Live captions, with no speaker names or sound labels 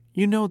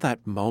You know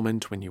that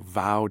moment when you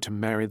vow to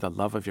marry the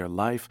love of your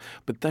life,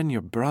 but then your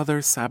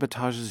brother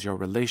sabotages your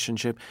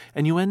relationship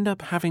and you end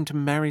up having to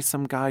marry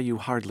some guy you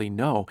hardly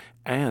know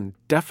and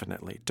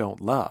definitely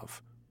don't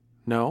love?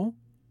 No?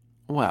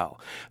 Well,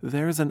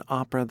 there's an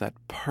opera that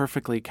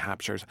perfectly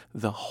captures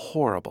the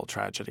horrible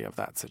tragedy of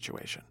that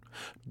situation.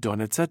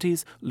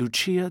 Donizetti's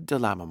Lucia di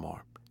Lammermoor.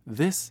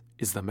 This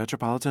is the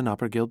Metropolitan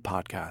Opera Guild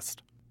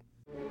podcast.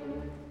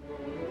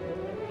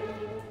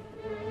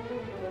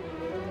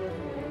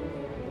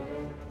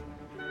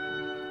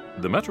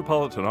 The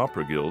Metropolitan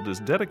Opera Guild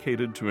is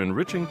dedicated to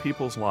enriching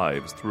people's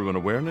lives through an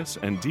awareness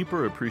and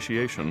deeper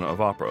appreciation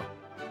of opera.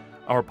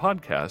 Our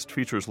podcast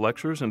features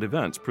lectures and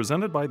events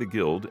presented by the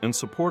Guild in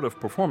support of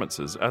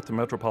performances at the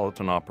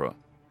Metropolitan Opera.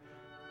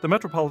 The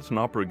Metropolitan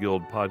Opera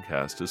Guild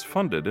podcast is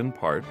funded in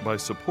part by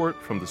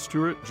support from the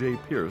Stuart J.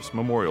 Pierce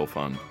Memorial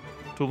Fund.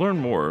 To learn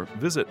more,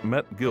 visit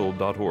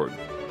metguild.org.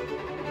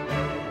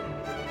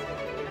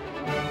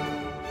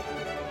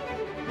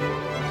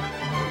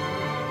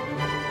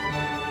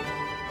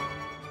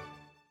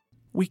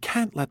 We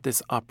can't let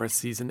this opera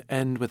season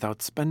end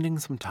without spending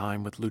some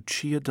time with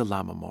Lucia di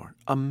Lammermoor,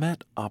 a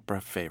Met Opera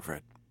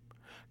favorite.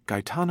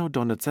 Gaetano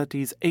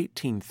Donizetti's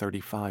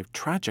 1835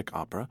 tragic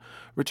opera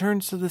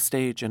returns to the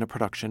stage in a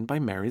production by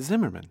Mary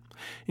Zimmerman,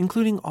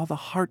 including all the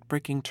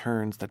heartbreaking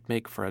turns that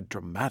make for a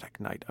dramatic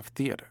night of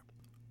theater.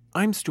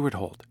 I'm Stuart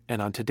Holt,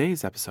 and on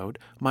today's episode,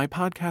 my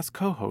podcast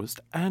co-host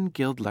and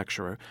Guild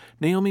lecturer,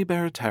 Naomi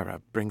Barrettara,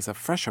 brings a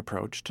fresh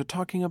approach to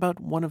talking about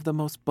one of the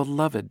most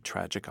beloved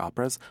tragic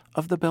operas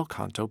of the bel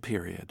canto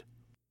period.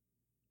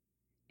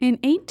 In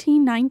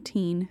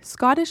 1819,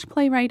 Scottish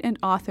playwright and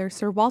author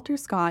Sir Walter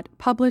Scott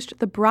published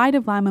The Bride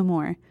of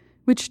Lammermoor,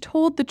 which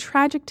told the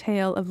tragic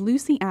tale of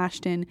Lucy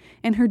Ashton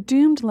and her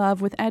doomed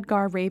love with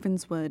Edgar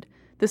Ravenswood,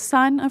 the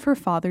son of her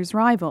father's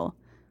rival.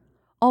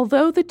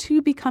 Although the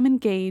two become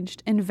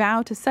engaged and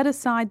vow to set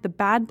aside the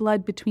bad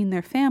blood between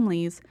their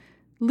families,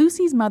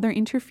 Lucy's mother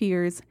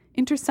interferes,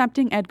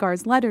 intercepting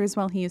Edgar's letters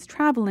while he is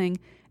traveling,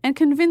 and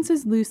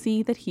convinces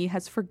Lucy that he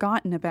has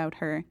forgotten about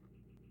her.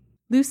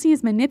 Lucy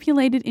is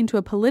manipulated into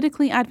a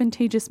politically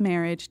advantageous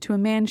marriage to a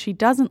man she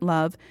doesn't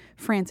love,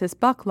 Francis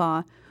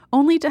Bucklaw,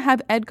 only to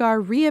have Edgar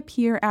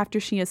reappear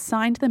after she has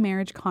signed the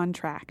marriage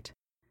contract.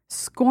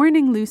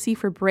 Scorning Lucy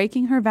for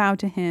breaking her vow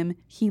to him,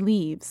 he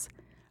leaves.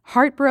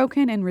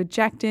 Heartbroken and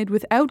rejected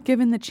without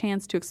given the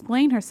chance to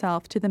explain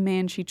herself to the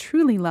man she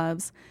truly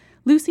loves,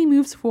 Lucy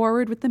moves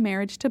forward with the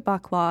marriage to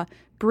Bucklaw,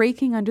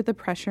 breaking under the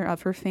pressure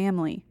of her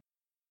family.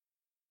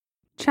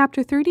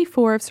 Chapter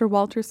 34 of Sir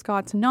Walter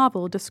Scott's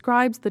novel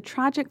describes the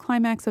tragic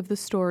climax of the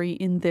story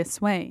in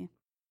this way.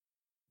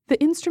 The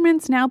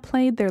instruments now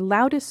played their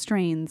loudest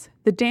strains.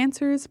 The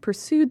dancers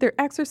pursued their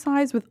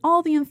exercise with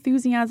all the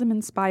enthusiasm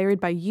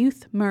inspired by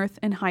youth, mirth,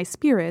 and high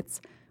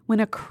spirits, when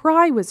a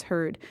cry was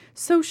heard,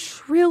 so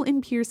shrill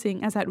and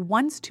piercing as at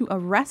once to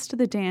arrest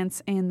the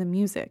dance and the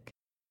music.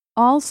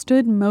 All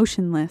stood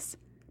motionless,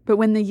 but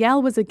when the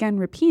yell was again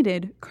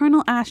repeated,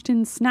 Colonel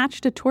Ashton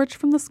snatched a torch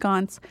from the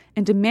sconce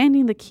and,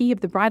 demanding the key of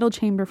the bridal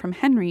chamber from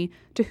Henry,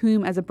 to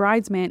whom as a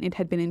bridesman it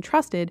had been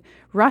entrusted,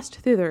 rushed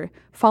thither,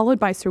 followed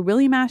by Sir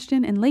William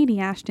Ashton and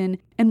Lady Ashton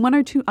and one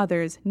or two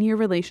others, near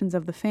relations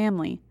of the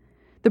family.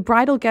 The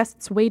bridal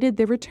guests waited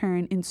their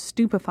return in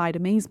stupefied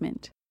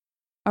amazement.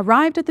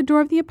 Arrived at the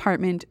door of the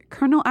apartment,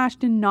 Colonel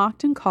Ashton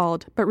knocked and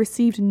called, but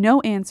received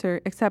no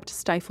answer except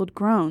stifled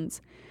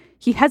groans.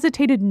 He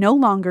hesitated no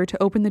longer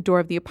to open the door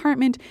of the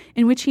apartment,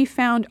 in which he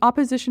found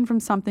opposition from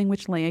something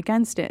which lay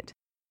against it.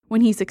 When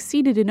he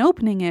succeeded in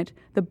opening it,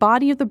 the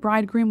body of the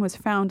bridegroom was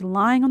found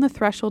lying on the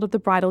threshold of the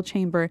bridal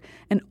chamber,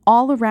 and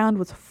all around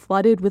was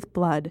flooded with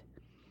blood.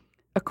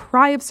 A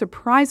cry of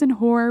surprise and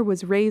horror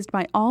was raised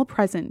by all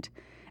present,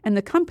 and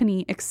the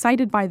company,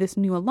 excited by this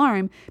new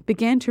alarm,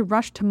 began to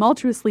rush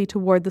tumultuously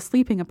toward the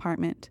sleeping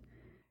apartment.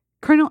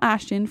 Colonel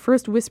Ashton,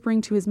 first whispering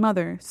to his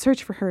mother,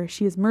 "Search for her,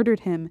 she has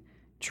murdered him,"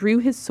 drew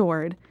his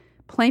sword,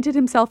 planted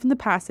himself in the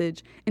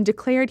passage, and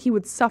declared he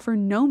would suffer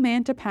no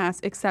man to pass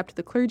except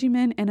the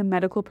clergyman and a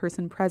medical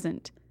person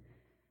present.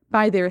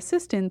 By their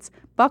assistance,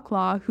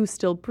 Bucklaw, who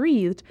still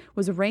breathed,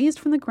 was raised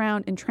from the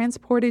ground and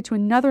transported to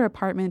another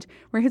apartment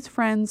where his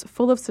friends,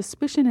 full of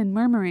suspicion and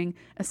murmuring,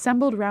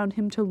 assembled round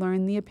him to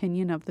learn the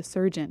opinion of the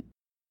surgeon.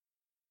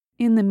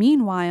 In the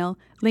meanwhile,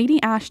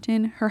 Lady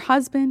Ashton, her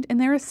husband,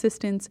 and their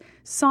assistants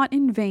sought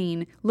in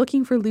vain,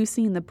 looking for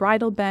Lucy in the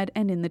bridal bed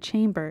and in the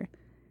chamber.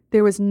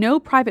 There was no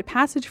private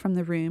passage from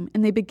the room,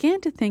 and they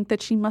began to think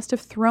that she must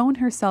have thrown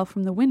herself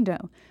from the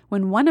window,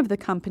 when one of the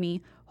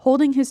company,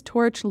 holding his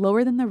torch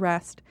lower than the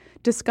rest,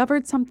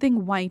 discovered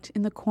something white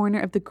in the corner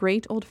of the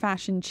great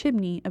old-fashioned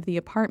chimney of the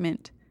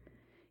apartment.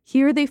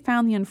 Here they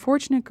found the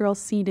unfortunate girl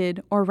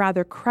seated, or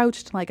rather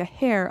crouched like a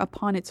hare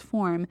upon its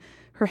form,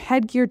 her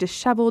headgear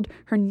disheveled,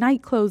 her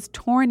night-clothes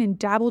torn and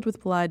dabbled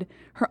with blood,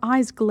 her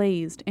eyes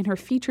glazed, and her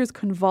features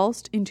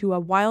convulsed into a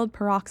wild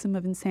paroxysm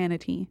of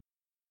insanity.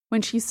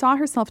 When she saw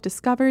herself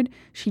discovered,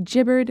 she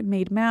gibbered,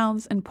 made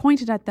mouths, and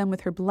pointed at them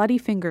with her bloody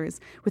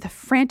fingers, with a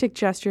frantic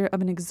gesture of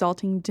an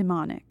exulting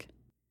demoniac.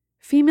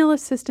 Female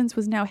assistance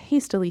was now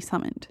hastily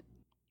summoned.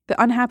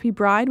 The unhappy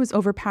bride was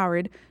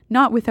overpowered,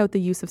 not without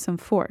the use of some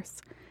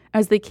force.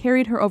 As they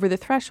carried her over the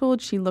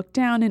threshold, she looked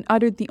down and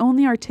uttered the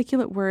only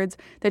articulate words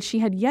that she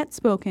had yet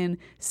spoken,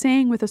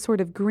 saying with a sort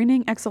of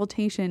grinning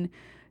exultation,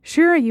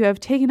 "Sure, you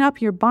have taken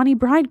up your bonny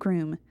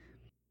bridegroom."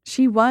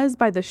 She was,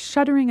 by the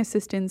shuddering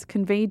assistants,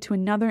 conveyed to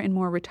another and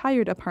more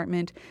retired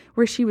apartment,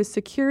 where she was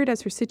secured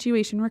as her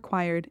situation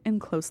required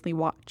and closely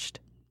watched.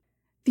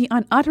 The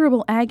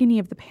unutterable agony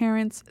of the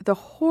parents, the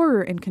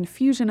horror and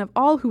confusion of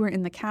all who were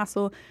in the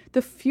castle,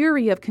 the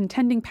fury of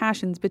contending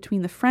passions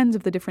between the friends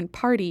of the different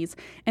parties,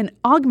 and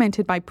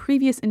augmented by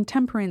previous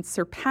intemperance,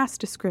 surpassed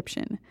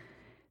description.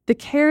 The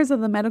cares of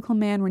the medical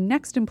man were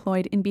next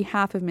employed in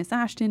behalf of Miss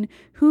Ashton,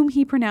 whom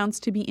he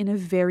pronounced to be in a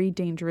very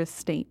dangerous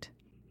state.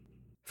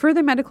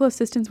 Further medical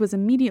assistance was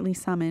immediately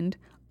summoned.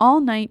 All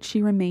night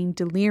she remained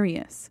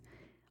delirious.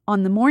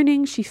 On the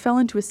morning, she fell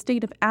into a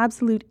state of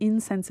absolute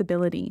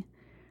insensibility.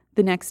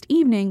 The next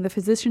evening, the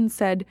physician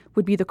said,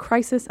 would be the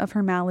crisis of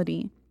her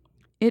malady.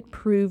 It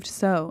proved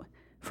so,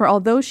 for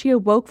although she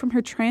awoke from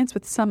her trance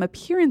with some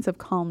appearance of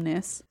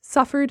calmness,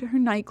 suffered her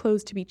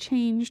nightclothes to be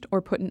changed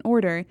or put in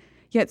order,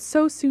 yet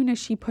so soon as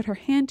she put her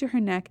hand to her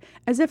neck,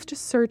 as if to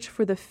search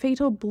for the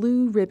fatal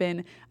blue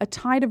ribbon, a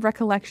tide of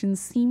recollections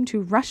seemed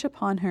to rush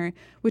upon her,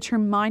 which her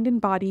mind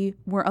and body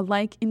were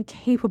alike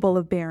incapable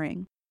of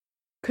bearing.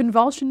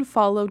 Convulsion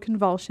followed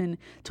convulsion,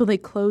 till they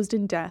closed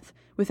in death,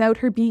 without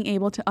her being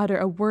able to utter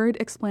a word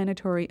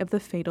explanatory of the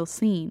fatal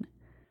scene.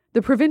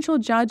 The provincial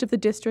judge of the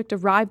district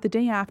arrived the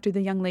day after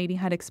the young lady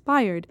had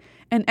expired,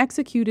 and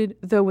executed,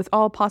 though with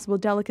all possible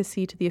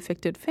delicacy to the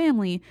afflicted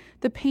family,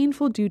 the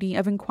painful duty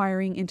of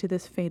inquiring into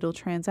this fatal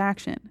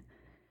transaction.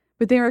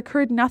 But there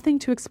occurred nothing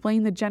to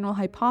explain the general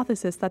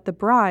hypothesis that the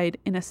bride,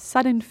 in a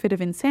sudden fit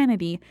of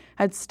insanity,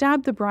 had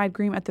stabbed the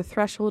bridegroom at the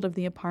threshold of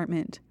the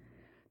apartment.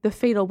 The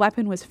fatal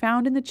weapon was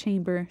found in the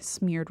chamber,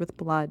 smeared with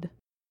blood.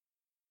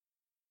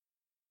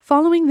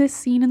 Following this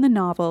scene in the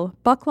novel,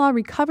 Bucklaw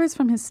recovers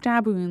from his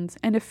stab wounds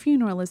and a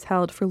funeral is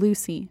held for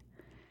Lucy.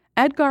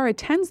 Edgar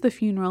attends the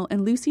funeral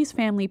and Lucy's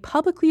family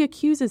publicly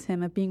accuses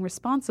him of being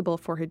responsible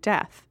for her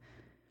death.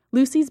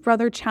 Lucy's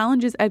brother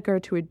challenges Edgar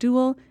to a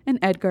duel and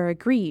Edgar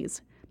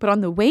agrees, but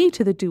on the way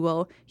to the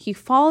duel, he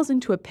falls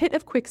into a pit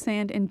of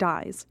quicksand and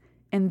dies,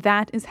 and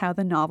that is how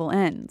the novel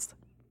ends.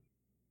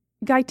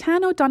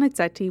 Gaetano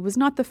Donizetti was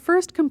not the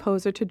first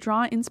composer to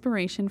draw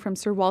inspiration from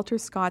Sir Walter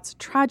Scott's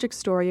tragic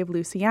story of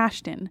Lucy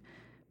Ashton,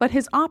 but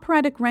his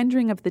operatic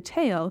rendering of the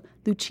tale,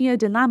 Lucia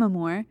di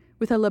Lammermoor,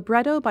 with a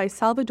libretto by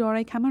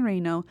Salvatore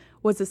Camerino,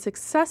 was a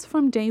success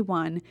from day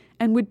one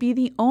and would be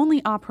the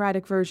only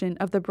operatic version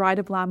of The Bride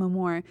of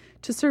Lammermoor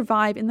to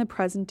survive in the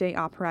present-day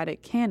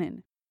operatic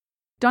canon.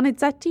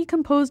 Donizetti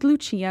composed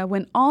Lucia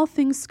when all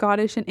things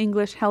Scottish and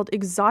English held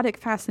exotic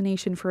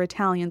fascination for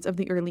Italians of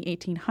the early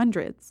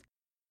 1800s.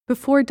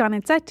 Before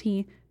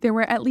Donizetti, there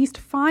were at least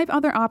 5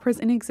 other operas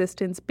in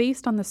existence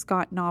based on the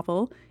Scott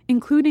novel,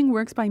 including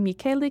works by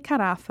Michele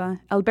Carafa,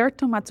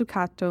 Alberto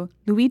Mazzucato,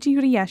 Luigi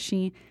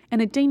Rieschi, and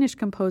a Danish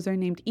composer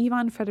named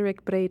Ivan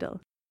Frederik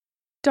Bredel.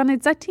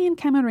 Donizetti and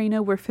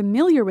Camerino were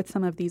familiar with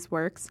some of these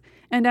works,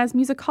 and as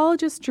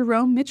musicologist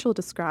Jerome Mitchell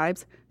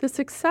describes, the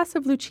success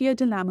of Lucia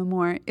di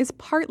Lammermoor is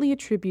partly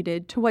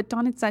attributed to what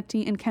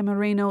Donizetti and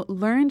Camerino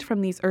learned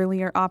from these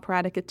earlier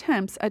operatic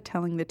attempts at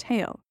telling the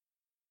tale.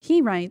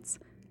 He writes,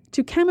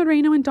 "To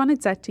Camerino and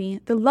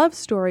Donizetti, the love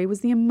story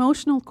was the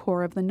emotional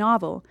core of the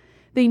novel.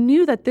 They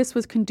knew that this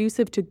was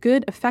conducive to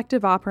good,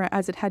 effective opera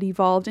as it had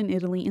evolved in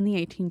Italy in the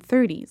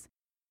 1830s.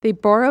 They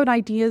borrowed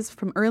ideas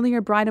from earlier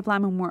Bride of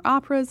Lammermoor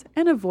operas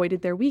and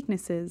avoided their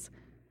weaknesses.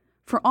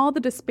 For all the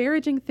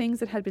disparaging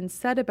things that had been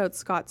said about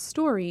Scott's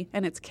story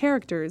and its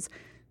characters,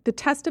 the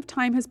test of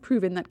time has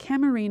proven that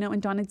Camerino and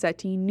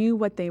Donizetti knew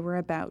what they were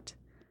about.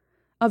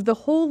 Of the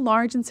whole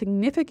large and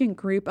significant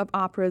group of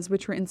operas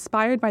which were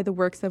inspired by the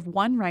works of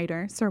one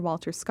writer, Sir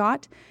Walter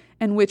Scott,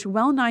 and which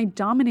well-nigh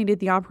dominated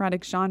the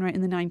operatic genre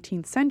in the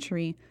 19th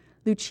century,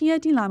 Lucia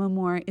di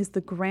Lammermoor is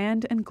the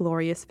grand and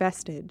glorious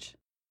vestige."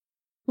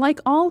 Like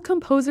all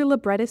composer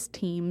librettist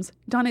teams,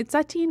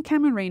 Donizetti and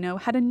Camerino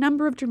had a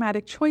number of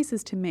dramatic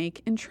choices to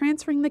make in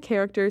transferring the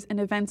characters and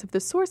events of the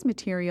source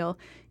material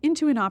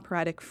into an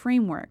operatic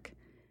framework.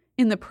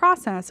 In the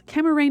process,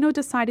 Camerino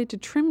decided to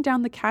trim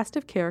down the cast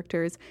of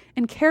characters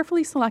and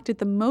carefully selected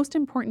the most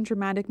important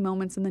dramatic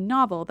moments in the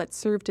novel that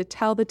served to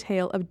tell the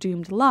tale of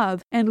doomed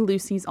love and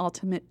Lucy's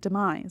ultimate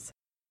demise.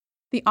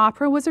 The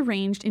opera was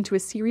arranged into a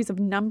series of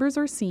numbers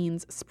or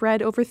scenes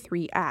spread over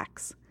 3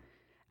 acts.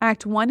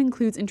 Act 1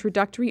 includes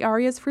introductory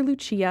arias for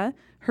Lucia,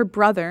 her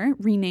brother,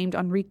 renamed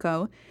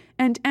Enrico,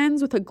 and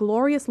ends with a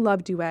glorious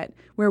love duet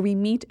where we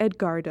meet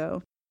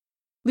Edgardo.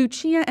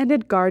 Lucia and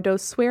Edgardo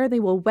swear they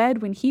will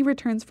wed when he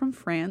returns from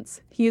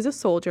France. He is a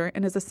soldier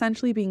and is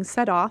essentially being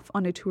set off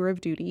on a tour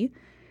of duty,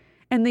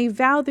 and they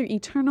vow their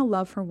eternal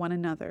love for one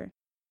another.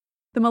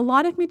 The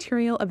melodic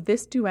material of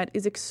this duet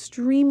is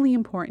extremely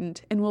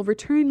important and will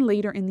return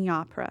later in the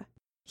opera.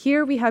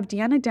 Here we have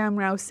Diana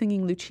Damrau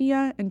singing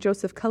Lucia and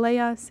Joseph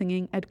Calleja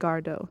singing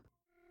Edgardo.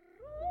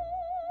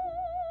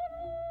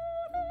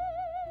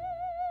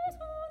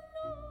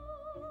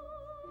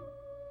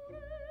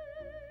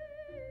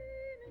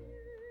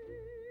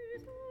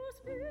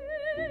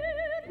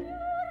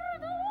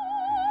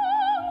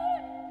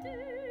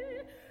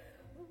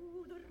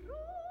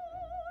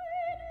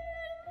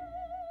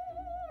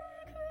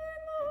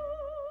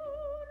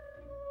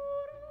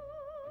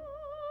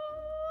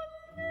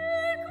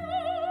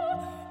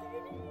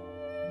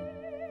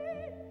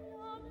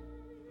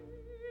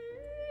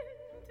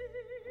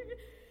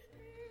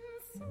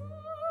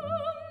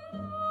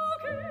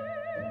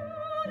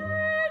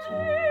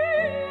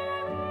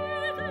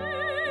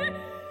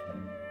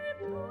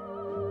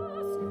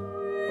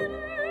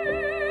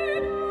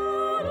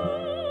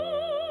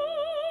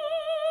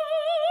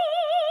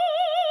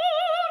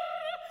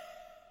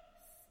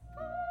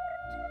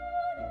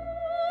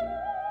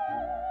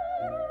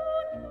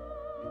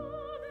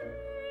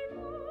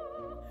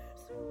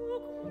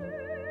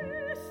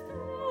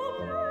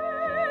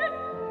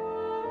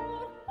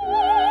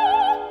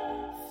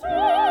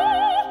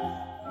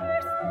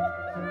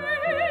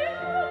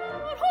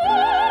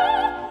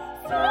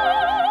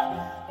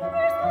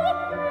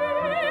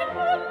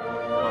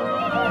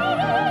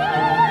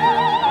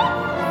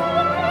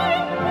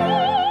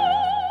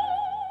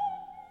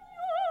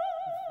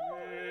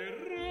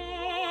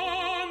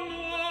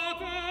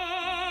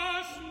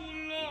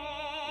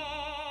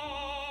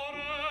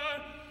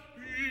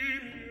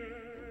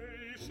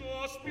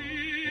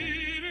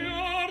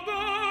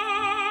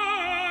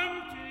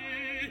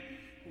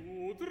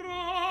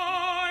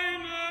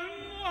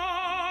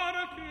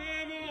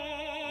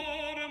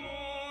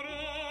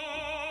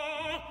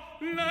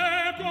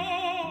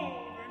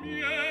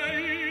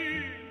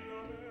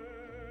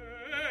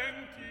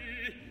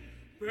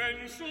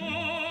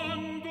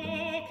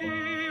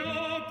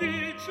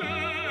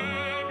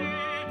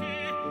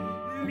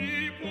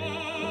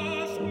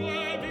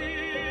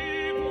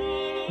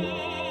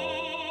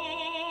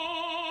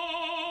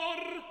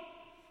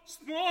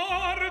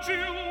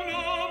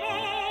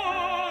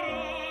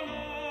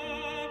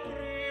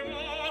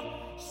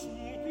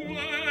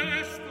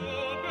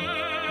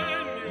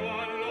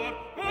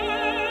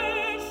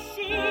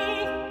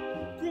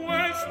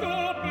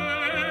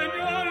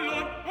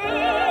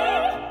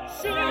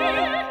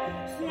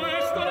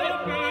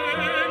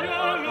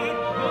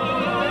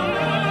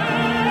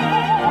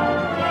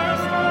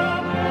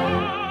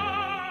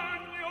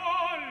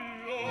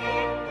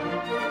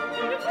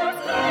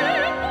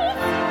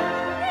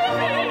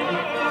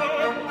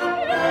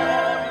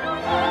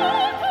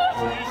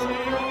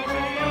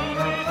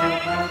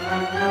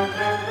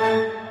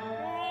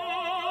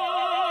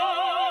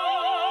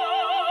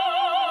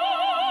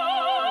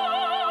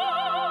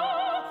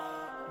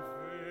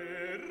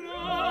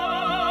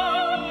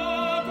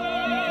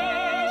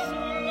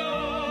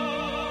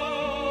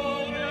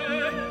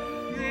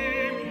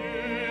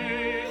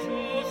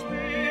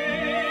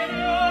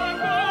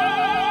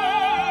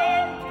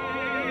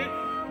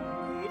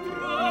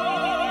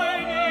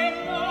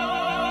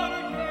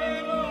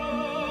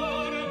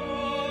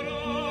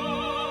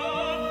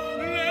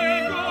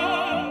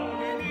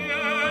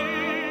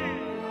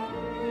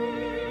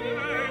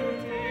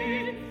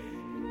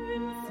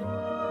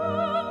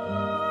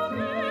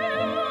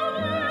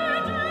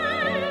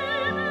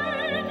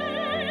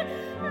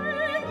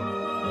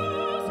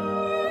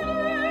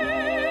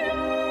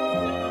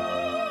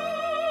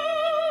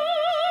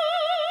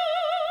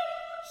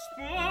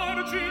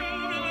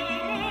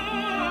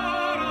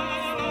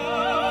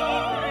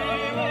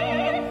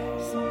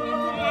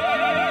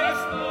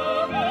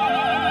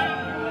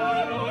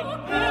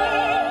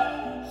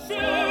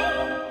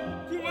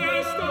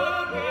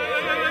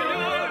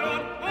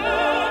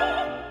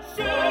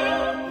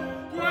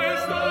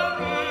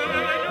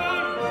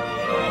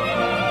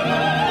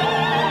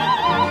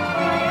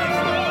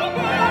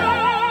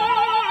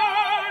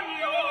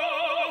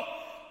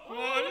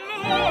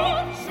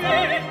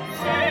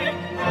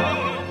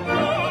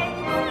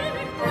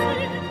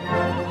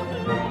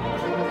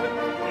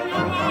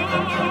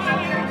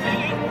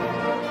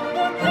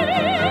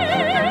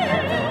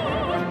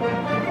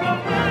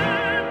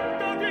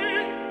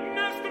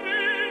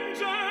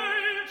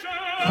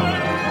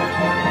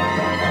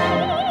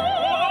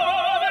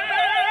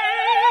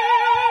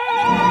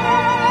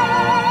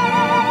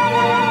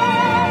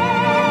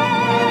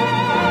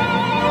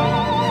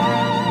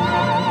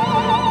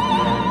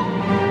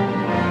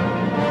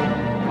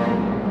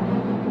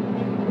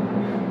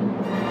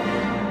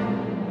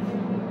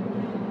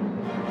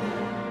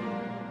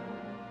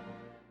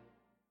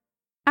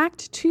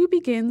 Act 2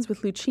 begins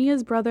with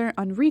Lucia's brother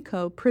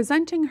Enrico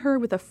presenting her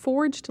with a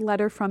forged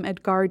letter from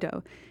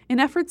Edgardo in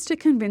efforts to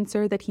convince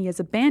her that he has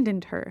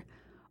abandoned her,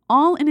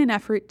 all in an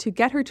effort to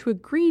get her to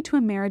agree to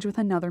a marriage with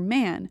another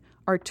man,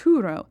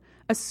 Arturo,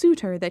 a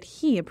suitor that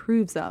he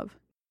approves of.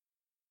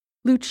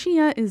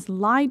 Lucia is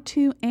lied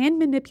to and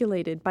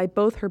manipulated by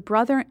both her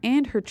brother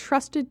and her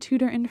trusted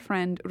tutor and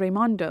friend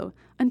Raimondo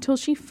until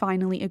she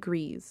finally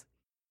agrees.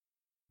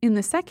 In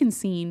the second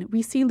scene,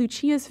 we see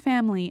Lucia's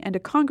family and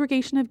a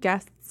congregation of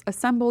guests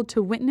assembled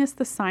to witness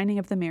the signing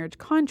of the marriage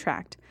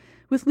contract,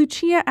 with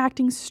Lucia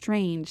acting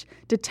strange,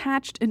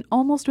 detached, and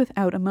almost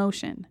without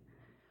emotion.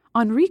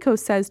 Enrico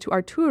says to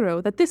Arturo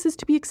that this is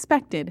to be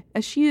expected,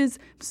 as she is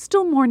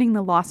still mourning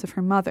the loss of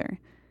her mother.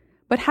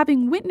 But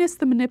having witnessed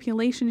the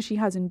manipulation she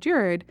has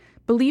endured,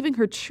 believing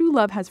her true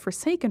love has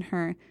forsaken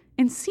her,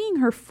 and seeing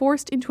her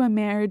forced into a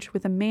marriage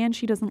with a man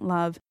she doesn't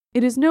love,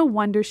 it is no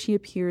wonder she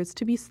appears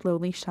to be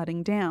slowly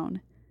shutting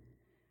down.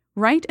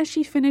 Right as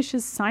she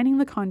finishes signing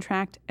the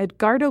contract,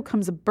 Edgardo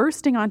comes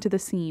bursting onto the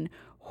scene,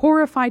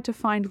 horrified to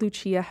find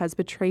Lucia has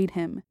betrayed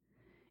him.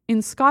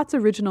 In Scott's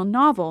original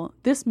novel,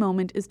 this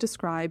moment is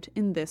described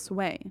in this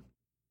way.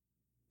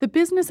 The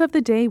business of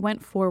the day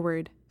went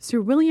forward.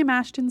 Sir William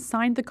Ashton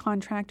signed the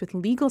contract with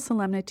legal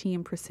solemnity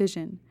and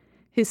precision,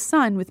 his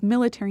son with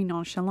military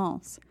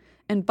nonchalance,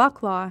 and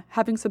Bucklaw,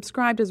 having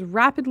subscribed as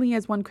rapidly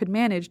as one could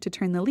manage to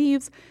turn the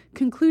leaves,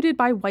 concluded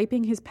by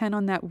wiping his pen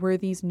on that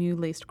worthy's new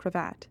laced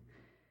cravat.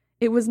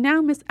 It was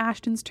now Miss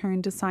Ashton's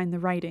turn to sign the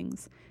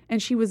writings, and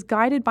she was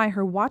guided by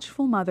her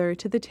watchful mother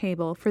to the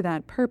table for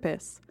that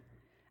purpose.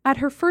 At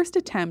her first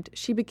attempt,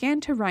 she began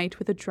to write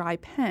with a dry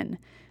pen,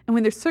 and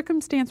when the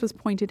circumstance was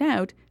pointed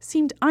out,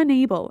 seemed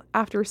unable,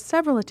 after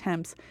several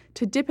attempts,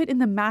 to dip it in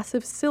the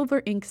massive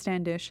silver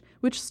inkstand dish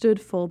which stood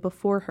full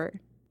before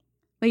her.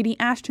 Lady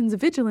Ashton's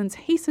vigilance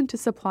hastened to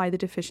supply the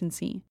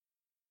deficiency.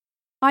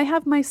 I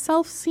have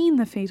myself seen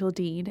the fatal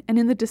deed, and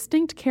in the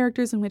distinct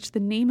characters in which the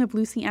name of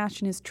Lucy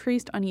Ashton is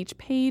traced on each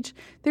page,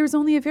 there is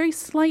only a very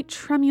slight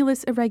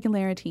tremulous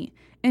irregularity,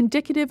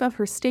 indicative of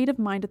her state of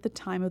mind at the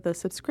time of the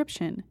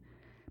subscription.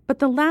 But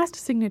the last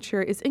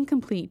signature is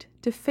incomplete,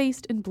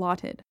 defaced and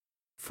blotted.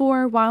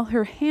 For while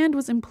her hand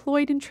was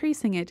employed in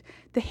tracing it,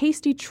 the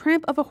hasty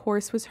tramp of a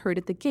horse was heard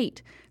at the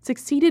gate,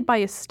 succeeded by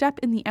a step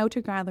in the outer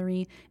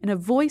gallery, and a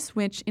voice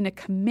which, in a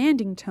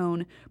commanding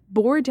tone,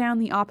 bore down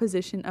the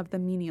opposition of the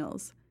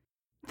menials.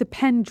 The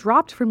pen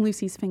dropped from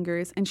Lucy's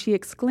fingers, and she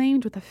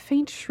exclaimed with a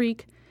faint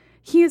shriek,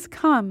 "He is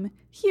come!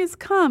 He is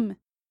come!"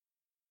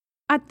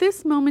 At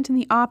this moment in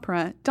the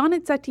opera,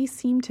 Donizetti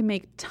seemed to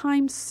make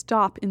time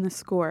stop in the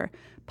score,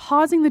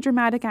 pausing the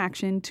dramatic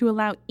action to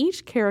allow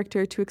each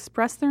character to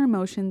express their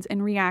emotions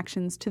and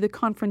reactions to the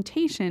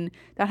confrontation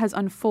that has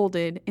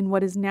unfolded in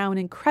what is now an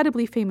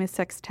incredibly famous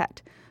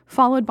sextet,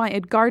 followed by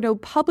Edgardo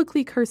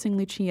publicly cursing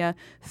Lucia,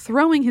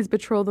 throwing his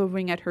betrothal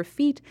ring at her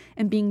feet,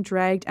 and being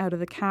dragged out of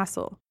the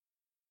castle.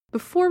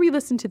 Before we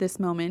listen to this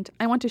moment,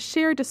 I want to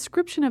share a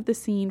description of the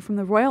scene from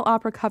the Royal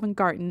Opera Covent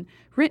Garden,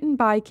 written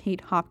by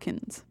Kate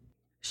Hopkins.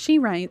 She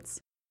writes,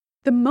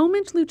 "The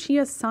moment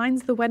Lucia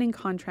signs the wedding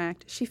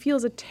contract, she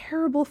feels a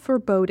terrible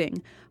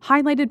foreboding,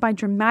 highlighted by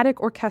dramatic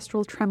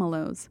orchestral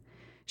tremolos.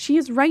 She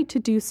is right to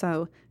do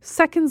so.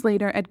 Seconds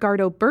later,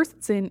 Edgardo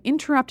bursts in,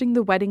 interrupting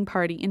the wedding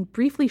party and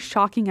briefly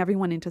shocking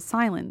everyone into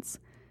silence.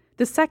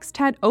 The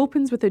sextet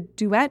opens with a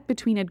duet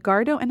between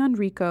Edgardo and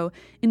Enrico,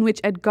 in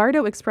which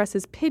Edgardo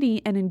expresses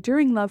pity and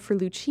enduring love for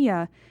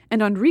Lucia,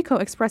 and Enrico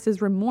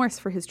expresses remorse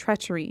for his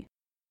treachery.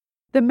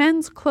 The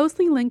men's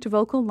closely linked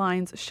vocal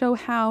lines show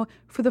how,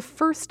 for the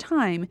first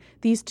time,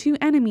 these two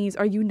enemies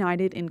are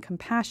united in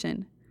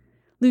compassion.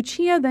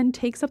 Lucia then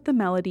takes up the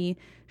melody,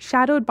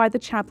 shadowed by the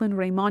chaplain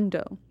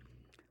Raimondo.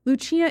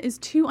 Lucia is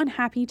too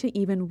unhappy to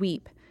even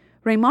weep.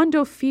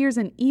 Raimondo fears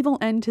an evil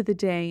end to the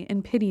day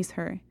and pities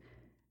her.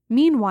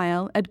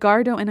 Meanwhile,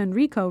 Edgardo and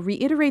Enrico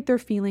reiterate their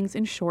feelings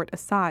in short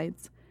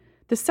asides.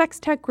 The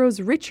sextet grows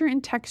richer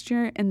in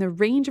texture, and the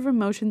range of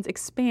emotions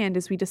expand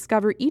as we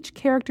discover each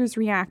character's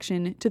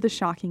reaction to the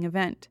shocking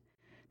event.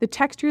 The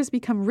textures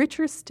become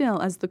richer still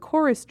as the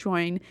chorus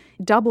join,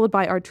 doubled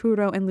by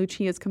Arturo and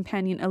Lucia's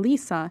companion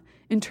Elisa.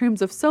 In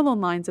terms of solo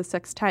lines, a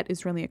sextet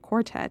is really a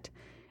quartet,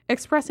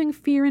 expressing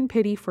fear and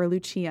pity for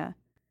Lucia.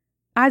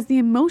 As the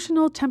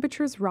emotional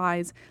temperatures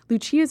rise,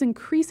 Lucia's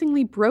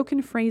increasingly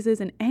broken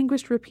phrases and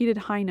anguished repeated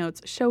high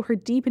notes show her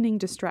deepening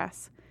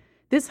distress.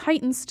 This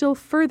heightens still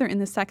further in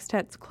the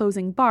sextet's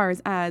closing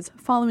bars as,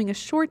 following a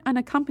short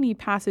unaccompanied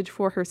passage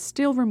for her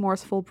still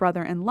remorseful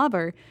brother and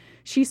lover,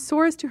 she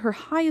soars to her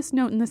highest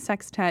note in the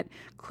sextet,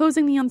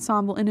 closing the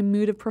ensemble in a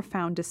mood of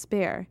profound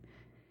despair.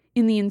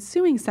 In the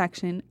ensuing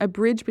section, a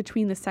bridge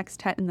between the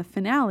sextet and the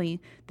finale,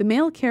 the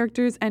male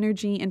character's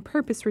energy and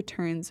purpose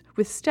returns,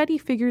 with steady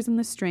figures in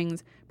the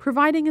strings,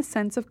 providing a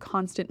sense of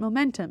constant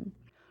momentum.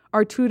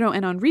 Arturo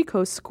and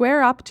Enrico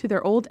square up to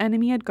their old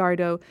enemy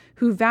Edgardo,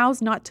 who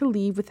vows not to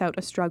leave without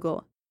a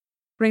struggle.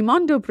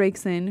 Raimondo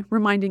breaks in,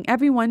 reminding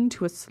everyone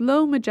to a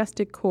slow,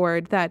 majestic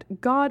chord that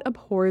God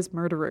abhors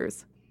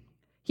murderers.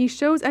 He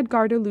shows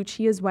Edgardo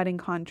Lucia's wedding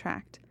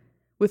contract.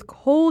 With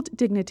cold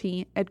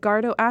dignity,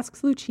 Edgardo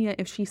asks Lucia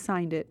if she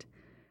signed it.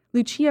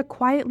 Lucia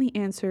quietly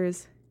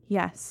answers,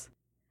 yes.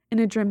 In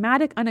a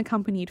dramatic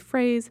unaccompanied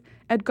phrase,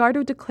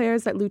 Edgardo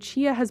declares that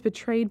Lucia has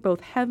betrayed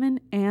both heaven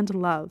and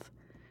love.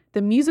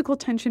 The musical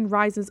tension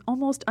rises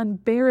almost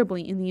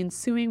unbearably in the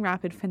ensuing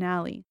rapid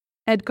finale.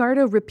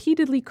 Edgardo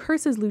repeatedly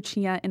curses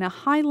Lucia in a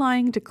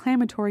high-lying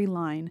declamatory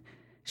line.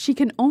 She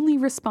can only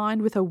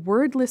respond with a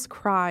wordless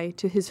cry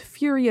to his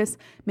furious,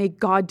 "May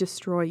God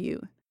destroy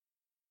you."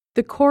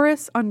 The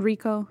chorus,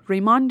 Enrico,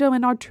 Raimondo,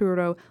 and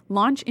Arturo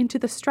launch into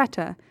the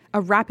stretta, a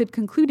rapid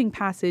concluding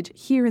passage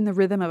here in the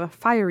rhythm of a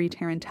fiery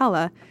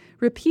tarantella,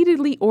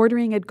 repeatedly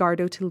ordering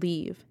Edgardo to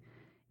leave.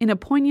 In a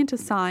poignant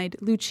aside,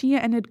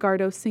 Lucia and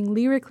Edgardo sing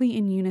lyrically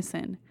in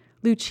unison,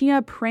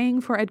 Lucia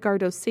praying for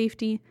Edgardo's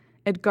safety,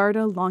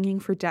 Edgardo longing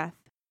for death.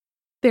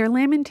 Their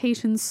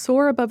lamentations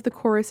soar above the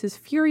chorus's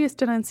furious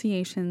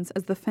denunciations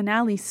as the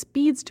finale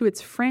speeds to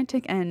its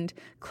frantic end,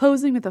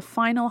 closing with a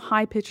final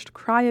high-pitched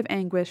cry of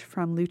anguish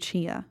from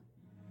Lucia.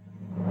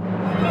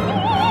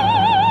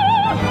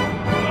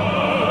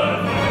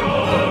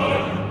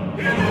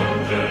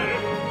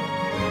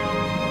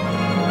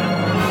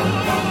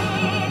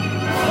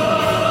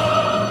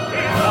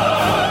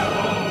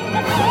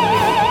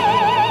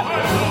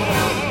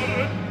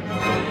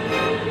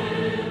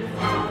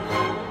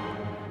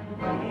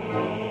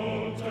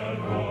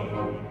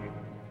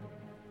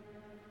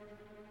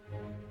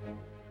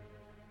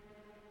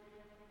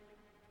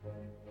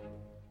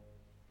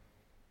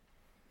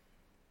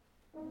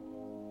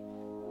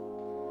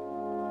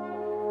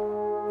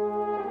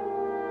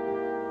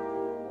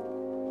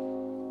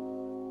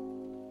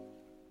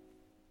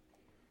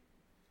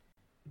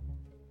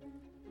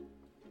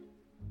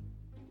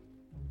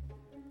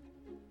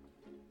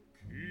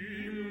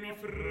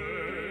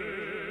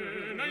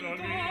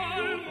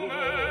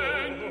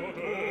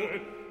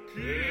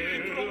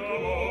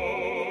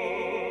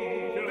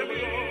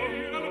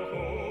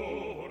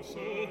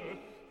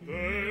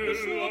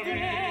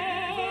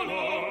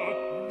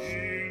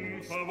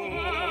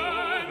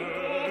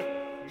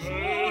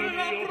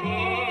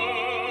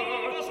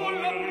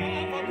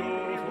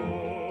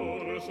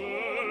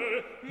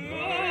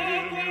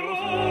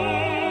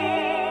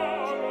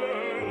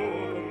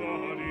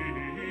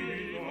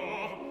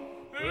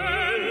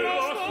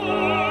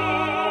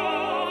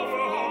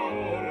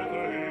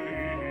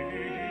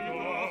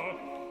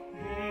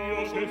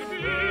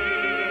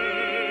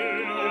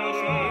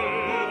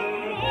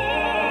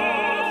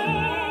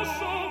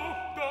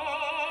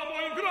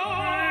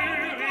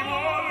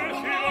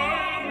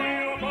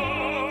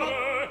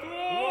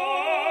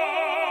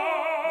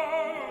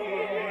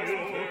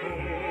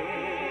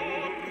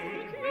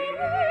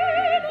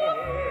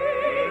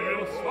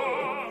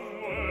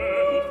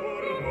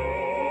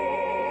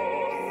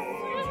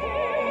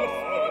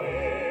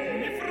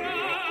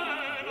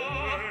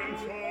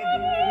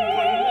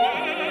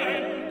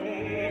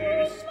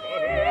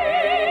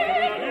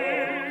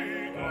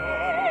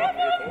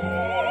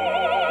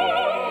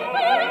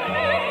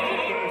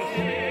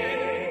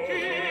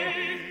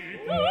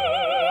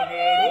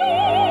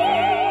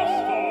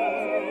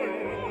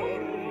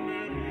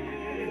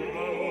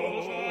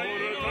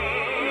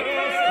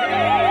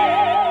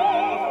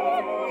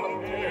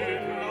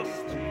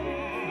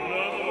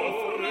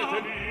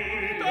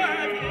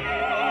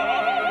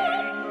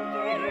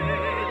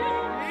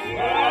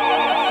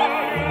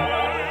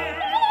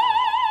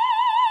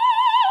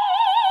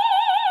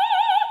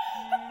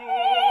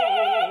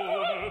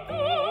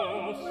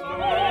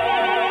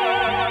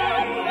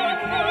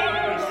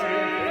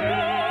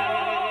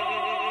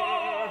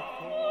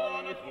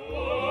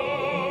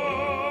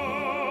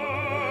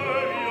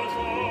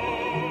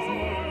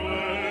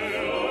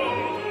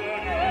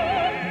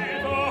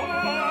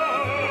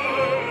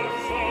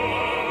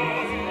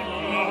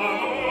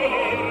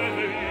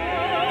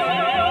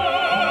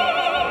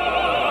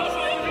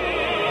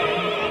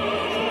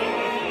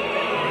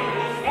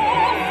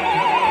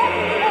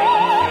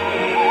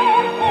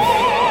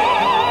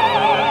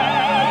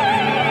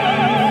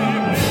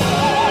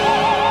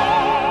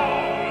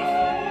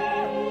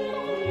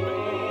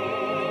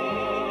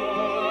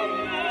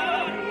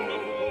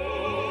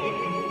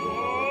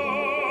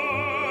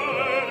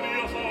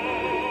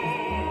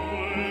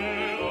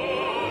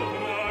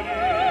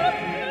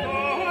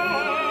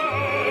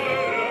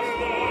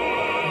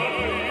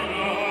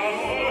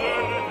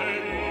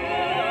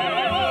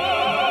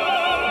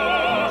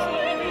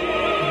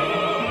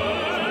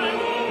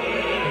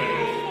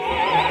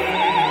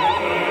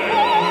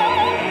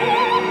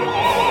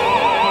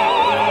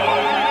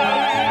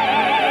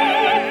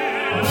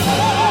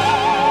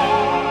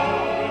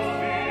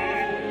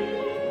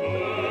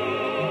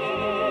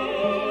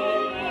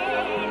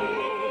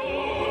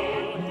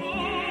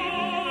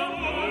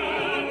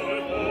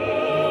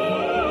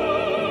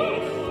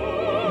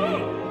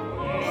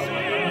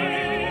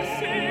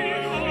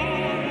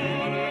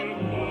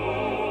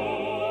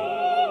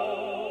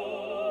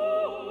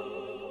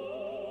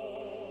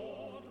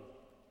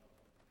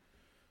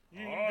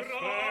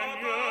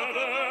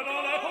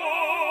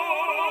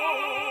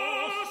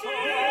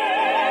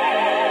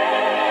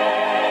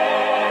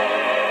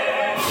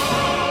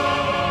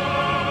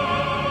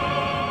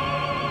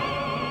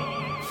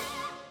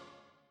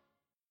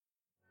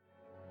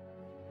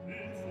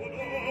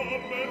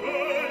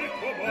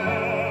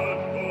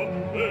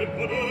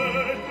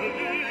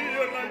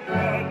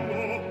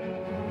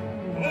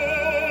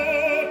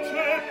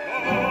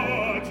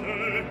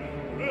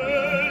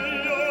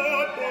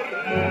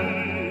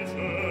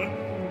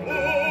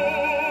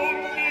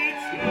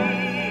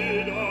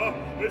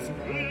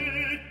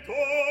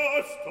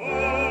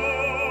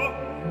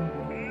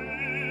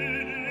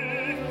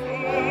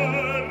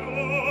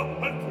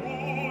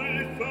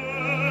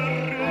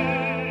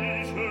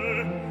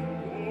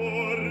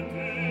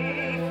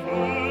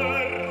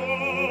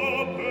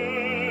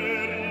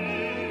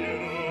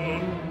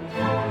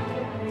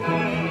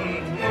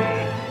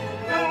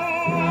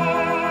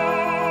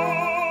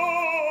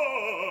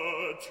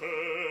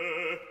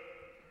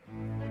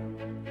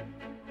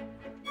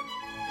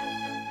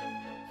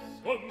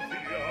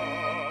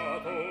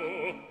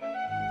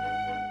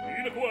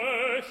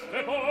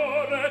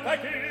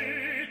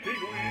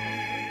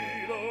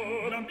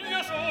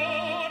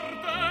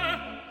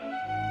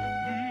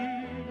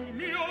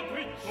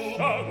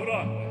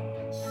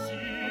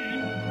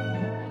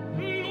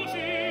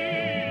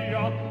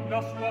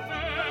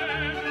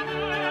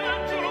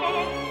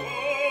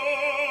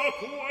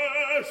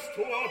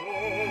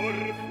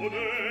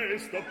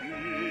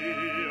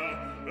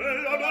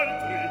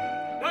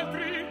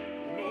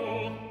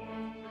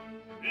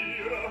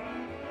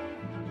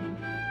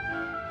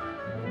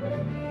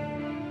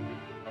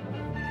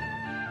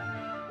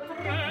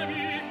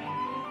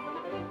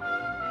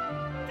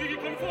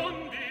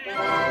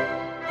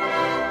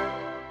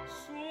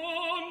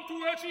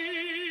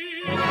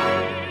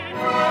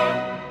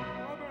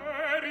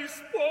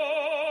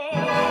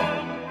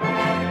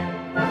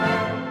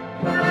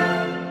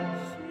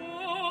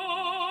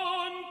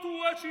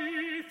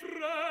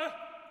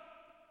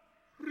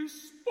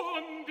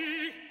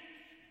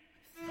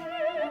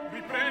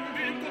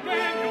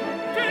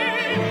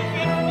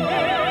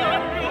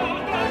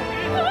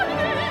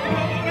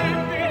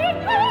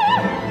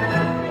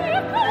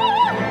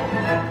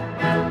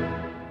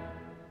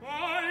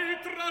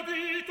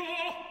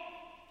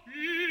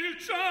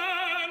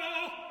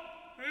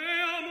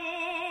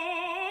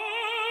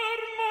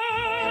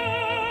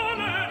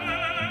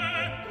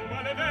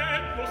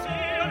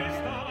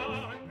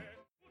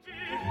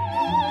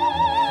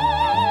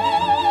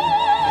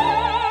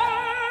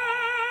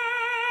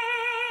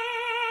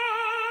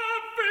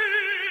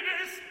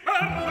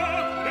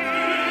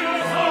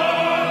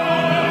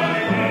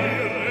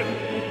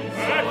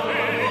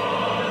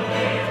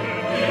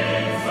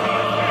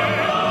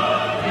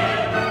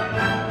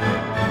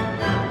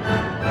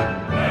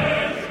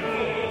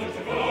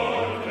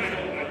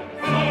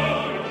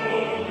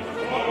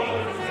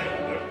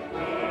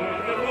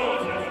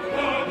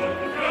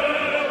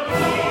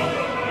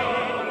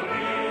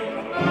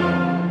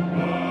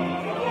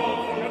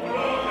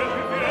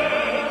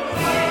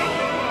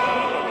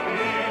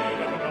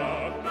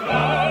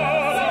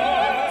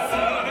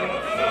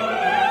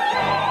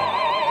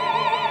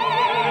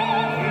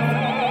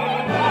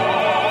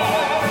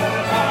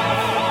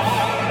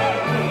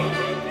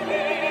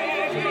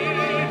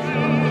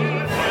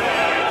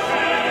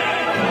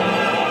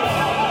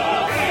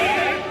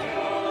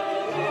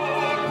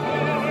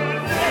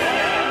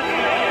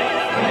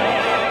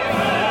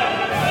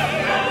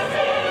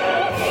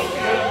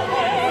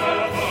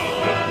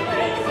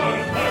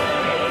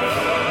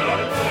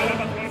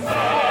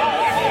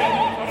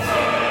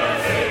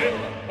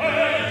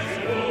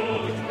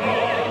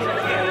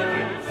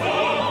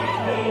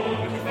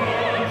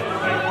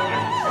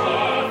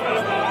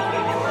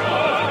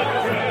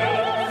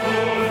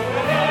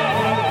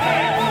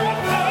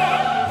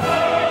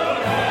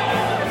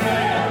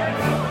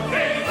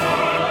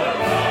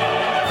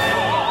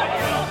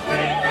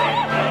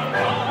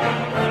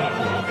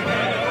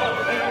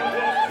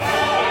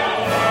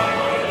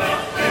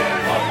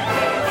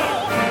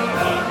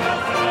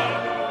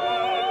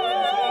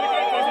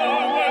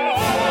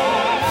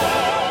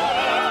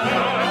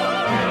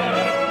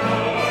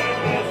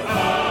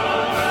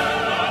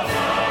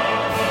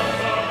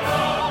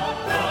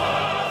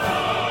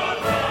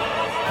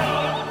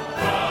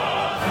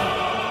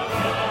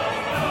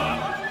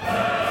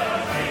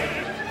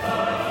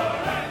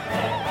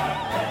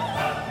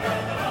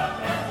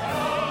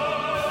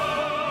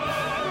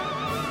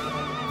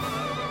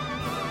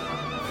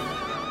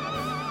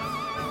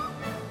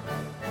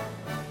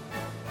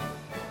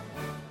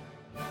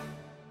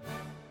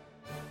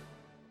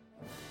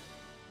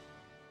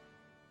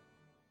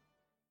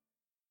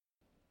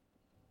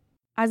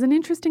 As an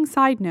interesting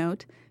side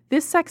note,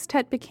 this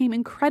sextet became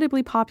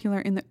incredibly popular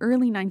in the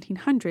early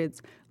 1900s,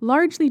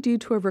 largely due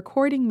to a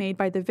recording made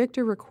by the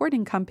Victor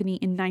Recording Company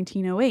in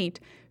 1908,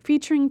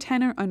 featuring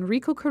tenor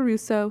Enrico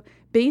Caruso,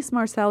 bass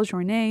Marcel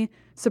Journet,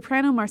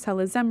 soprano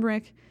Marcella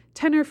Zembrich,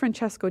 tenor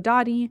Francesco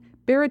Dadi,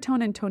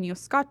 baritone Antonio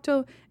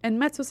Scotto, and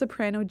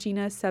mezzo-soprano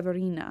Gina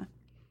Severina.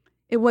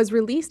 It was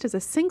released as a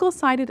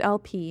single-sided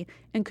LP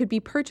and could be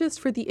purchased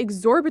for the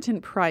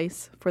exorbitant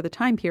price, for the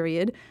time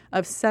period,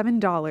 of $7.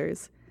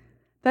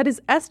 That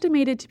is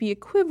estimated to be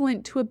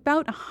equivalent to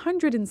about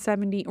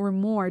 $170 or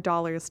more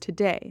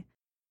today.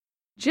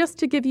 Just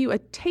to give you a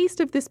taste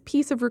of this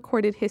piece of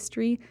recorded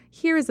history,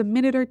 here is a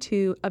minute or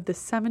two of the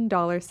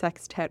 $7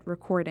 sextet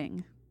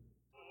recording.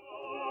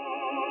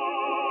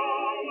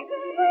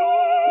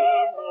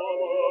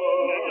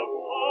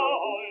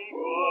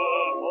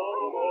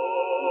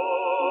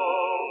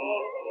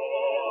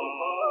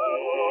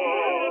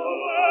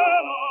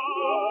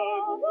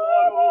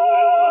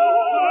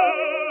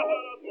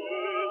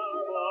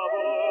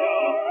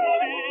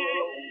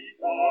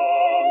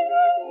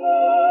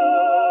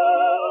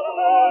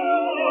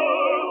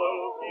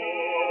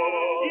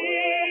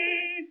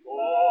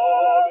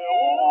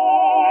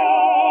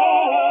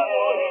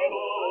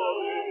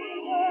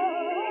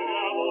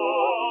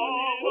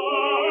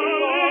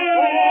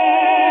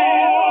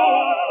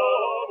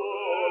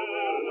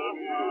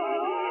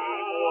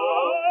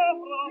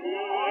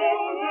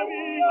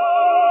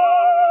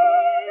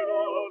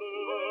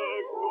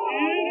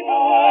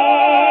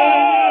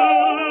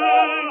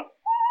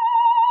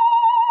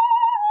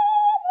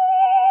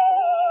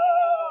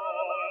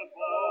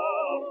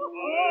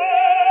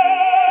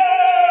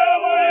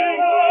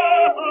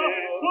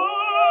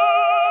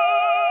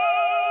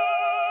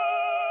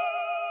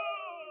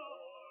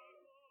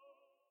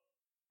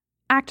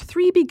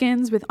 movie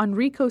begins with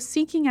Enrico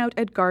seeking out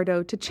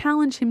Edgardo to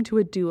challenge him to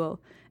a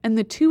duel, and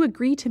the two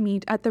agree to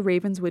meet at the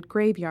Ravenswood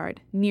graveyard,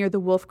 near the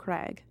Wolf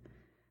Crag.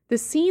 The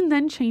scene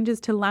then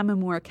changes to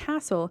Lammermoor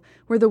Castle,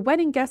 where the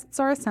wedding guests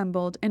are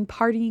assembled and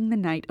partying the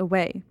night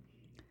away.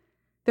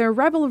 Their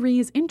revelry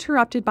is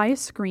interrupted by a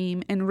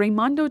scream, and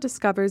Raimondo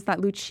discovers that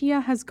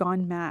Lucia has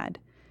gone mad.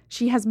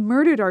 She has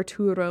murdered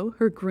Arturo,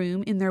 her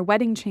groom, in their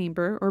wedding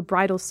chamber or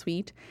bridal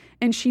suite,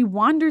 and she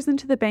wanders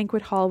into the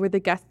banquet hall where the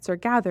guests are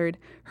gathered,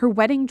 her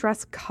wedding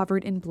dress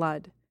covered in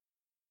blood.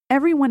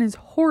 Everyone is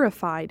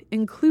horrified,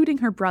 including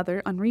her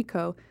brother,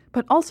 Enrico,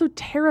 but also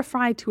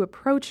terrified to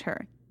approach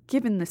her,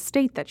 given the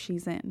state that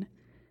she's in.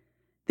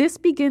 This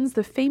begins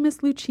the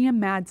famous Lucia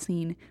mad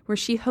scene, where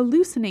she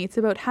hallucinates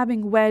about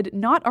having wed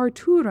not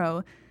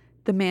Arturo,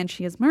 the man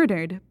she has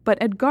murdered, but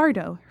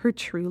Edgardo, her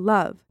true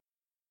love.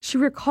 She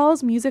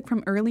recalls music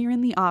from earlier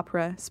in the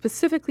opera,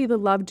 specifically the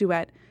love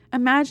duet,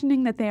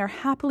 imagining that they are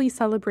happily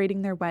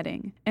celebrating their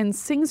wedding, and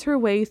sings her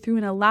way through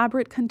an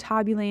elaborate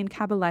cantabile and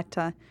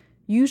cabaletta,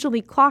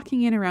 usually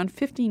clocking in around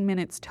 15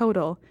 minutes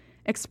total,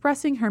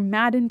 expressing her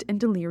maddened and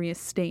delirious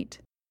state.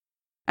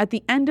 At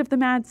the end of the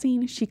mad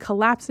scene, she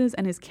collapses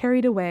and is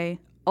carried away,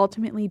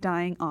 ultimately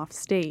dying off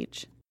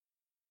stage.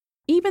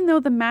 Even though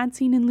the mad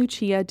scene in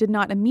Lucia did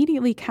not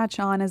immediately catch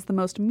on as the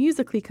most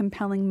musically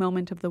compelling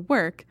moment of the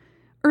work,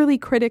 early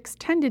critics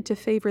tended to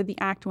favor the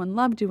Act I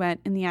love duet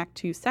in the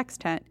Act II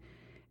sextet,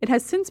 it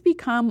has since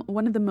become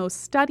one of the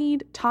most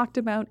studied, talked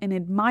about, and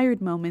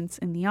admired moments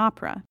in the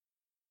opera.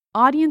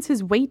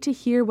 Audiences wait to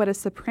hear what a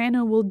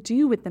soprano will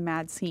do with the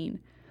mad scene,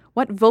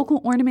 what vocal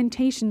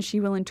ornamentation she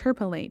will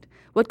interpolate,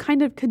 what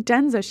kind of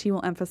cadenza she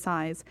will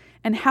emphasize,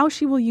 and how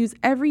she will use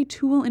every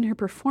tool in her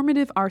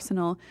performative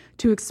arsenal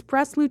to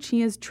express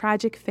Lucia's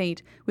tragic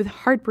fate with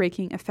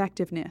heartbreaking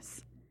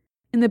effectiveness.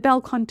 In the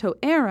bel canto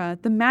era,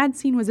 the mad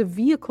scene was a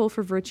vehicle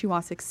for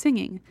virtuosic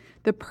singing,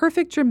 the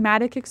perfect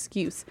dramatic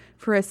excuse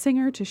for a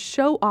singer to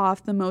show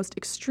off the most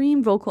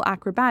extreme vocal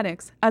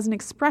acrobatics as an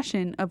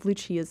expression of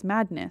Lucia's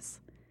madness.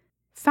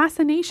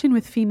 Fascination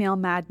with female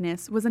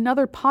madness was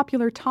another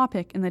popular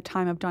topic in the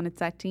time of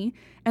Donizetti,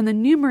 and the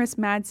numerous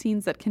mad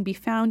scenes that can be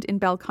found in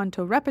bel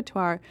canto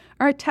repertoire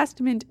are a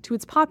testament to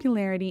its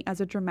popularity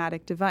as a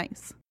dramatic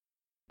device.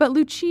 But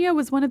Lucia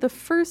was one of the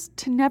first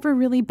to never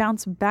really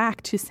bounce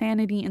back to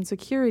sanity and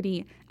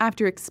security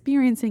after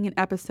experiencing an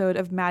episode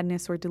of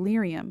madness or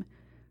delirium.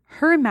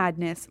 Her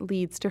madness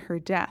leads to her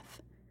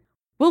death.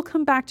 We'll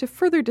come back to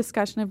further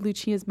discussion of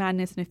Lucia's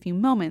madness in a few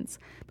moments,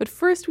 but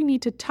first we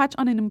need to touch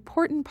on an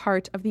important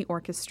part of the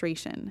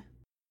orchestration.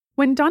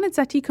 When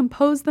Donizetti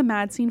composed the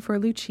mad scene for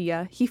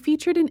Lucia, he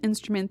featured an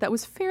instrument that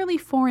was fairly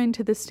foreign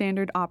to the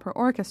standard opera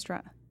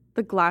orchestra,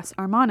 the glass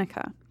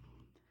harmonica.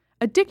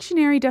 A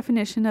dictionary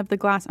definition of the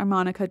glass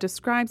harmonica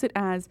describes it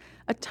as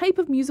a type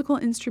of musical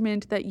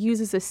instrument that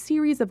uses a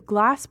series of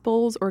glass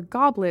bowls or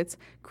goblets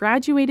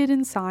graduated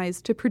in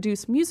size to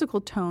produce musical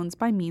tones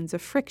by means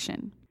of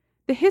friction.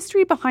 The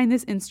history behind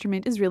this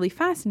instrument is really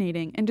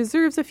fascinating and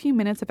deserves a few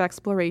minutes of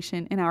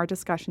exploration in our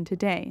discussion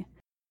today.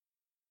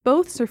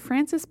 Both Sir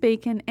Francis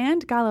Bacon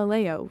and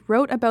Galileo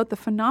wrote about the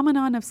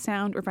phenomenon of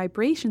sound or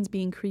vibrations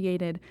being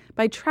created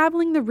by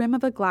traveling the rim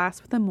of a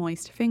glass with a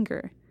moist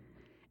finger.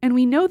 And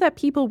we know that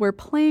people were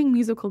playing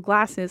musical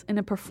glasses in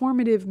a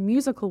performative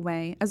musical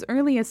way as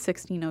early as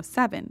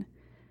 1607.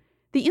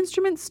 The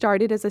instrument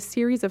started as a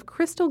series of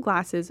crystal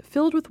glasses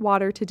filled with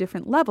water to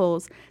different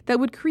levels that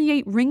would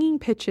create ringing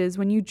pitches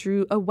when you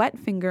drew a wet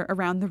finger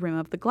around the rim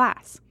of the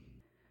glass.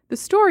 The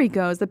story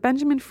goes that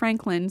Benjamin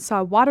Franklin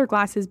saw water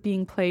glasses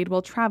being played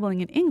while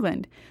traveling in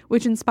England,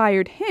 which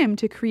inspired him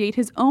to create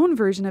his own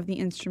version of the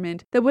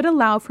instrument that would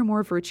allow for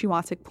more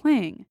virtuosic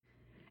playing.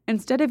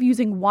 Instead of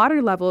using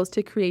water levels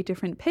to create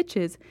different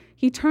pitches,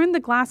 he turned the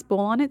glass bowl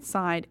on its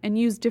side and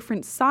used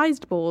different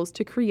sized bowls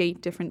to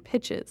create different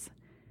pitches.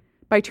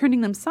 By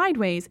turning them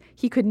sideways,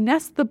 he could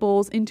nest the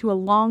bowls into a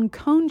long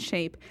cone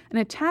shape and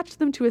attach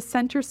them to a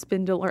center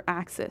spindle or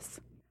axis.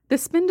 The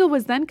spindle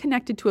was then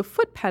connected to a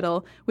foot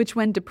pedal, which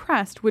when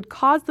depressed would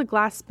cause the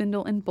glass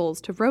spindle and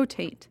bowls to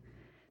rotate.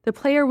 The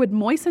player would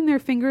moisten their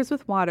fingers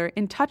with water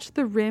and touch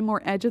the rim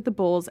or edge of the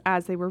bowls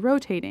as they were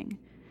rotating.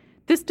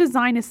 This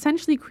design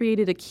essentially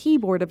created a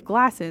keyboard of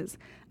glasses,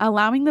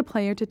 allowing the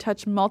player to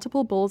touch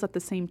multiple bowls at the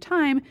same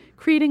time,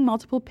 creating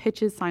multiple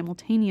pitches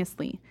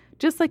simultaneously,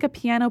 just like a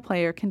piano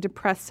player can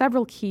depress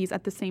several keys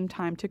at the same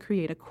time to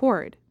create a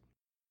chord.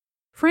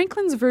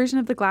 Franklin's version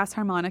of the glass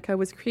harmonica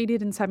was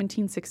created in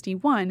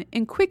 1761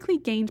 and quickly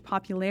gained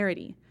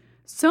popularity,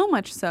 so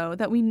much so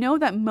that we know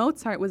that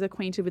Mozart was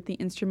acquainted with the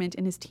instrument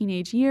in his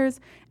teenage years,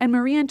 and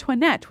Marie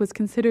Antoinette was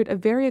considered a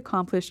very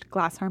accomplished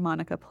glass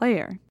harmonica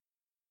player.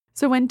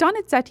 So when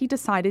Donizetti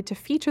decided to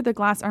feature the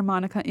glass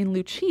harmonica in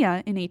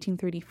Lucia in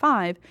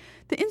 1835,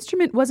 the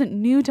instrument wasn't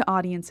new to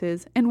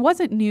audiences and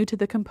wasn't new to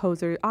the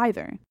composer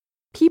either.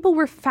 People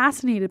were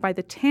fascinated by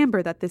the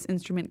timbre that this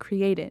instrument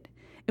created.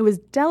 It was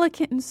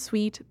delicate and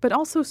sweet, but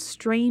also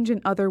strange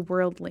and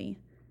otherworldly.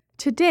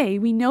 Today,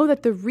 we know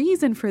that the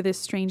reason for this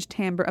strange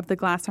timbre of the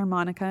glass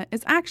harmonica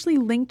is actually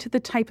linked to the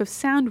type of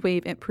sound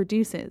wave it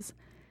produces.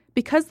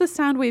 Because the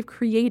sound wave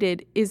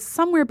created is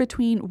somewhere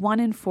between 1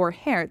 and 4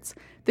 hertz,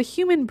 the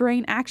human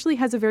brain actually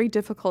has a very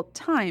difficult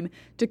time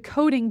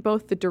decoding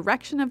both the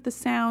direction of the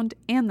sound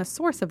and the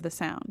source of the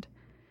sound.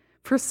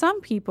 For some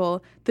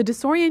people, the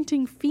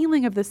disorienting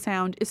feeling of the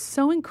sound is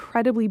so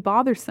incredibly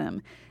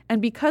bothersome,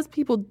 and because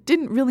people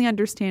didn't really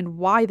understand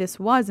why this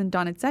was in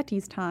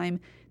Donizetti's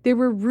time, there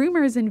were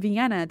rumors in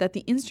Vienna that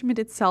the instrument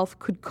itself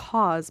could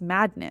cause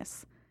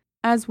madness.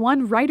 As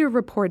one writer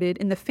reported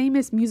in the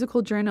famous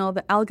musical journal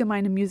the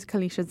Allgemeine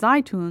Musikalische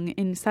Zeitung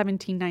in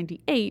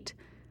 1798,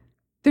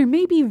 there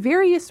may be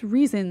various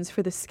reasons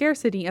for the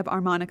scarcity of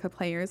harmonica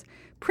players,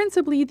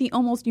 principally the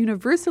almost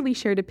universally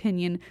shared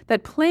opinion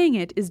that playing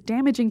it is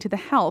damaging to the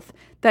health,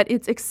 that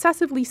it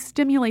excessively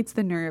stimulates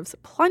the nerves,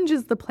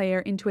 plunges the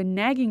player into a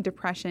nagging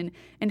depression,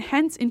 and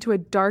hence into a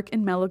dark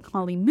and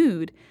melancholy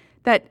mood,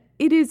 that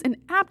it is an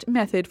apt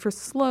method for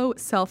slow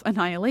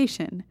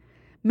self-annihilation.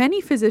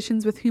 Many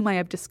physicians with whom I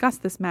have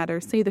discussed this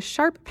matter say the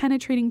sharp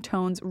penetrating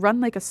tones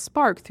run like a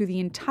spark through the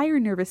entire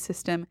nervous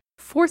system,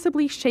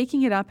 forcibly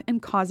shaking it up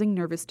and causing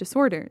nervous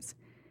disorders.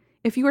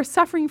 If you are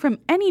suffering from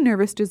any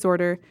nervous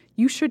disorder,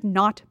 you should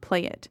not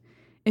play it.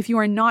 If you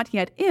are not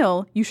yet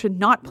ill, you should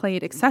not play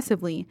it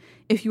excessively.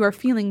 If you are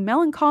feeling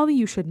melancholy,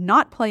 you should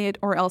not play it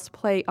or else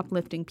play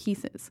uplifting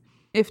pieces.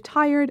 If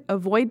tired,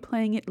 avoid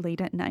playing it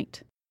late at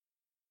night.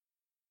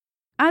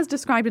 As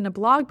described in a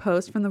blog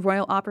post from the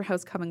Royal Opera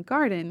House Covent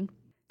Garden,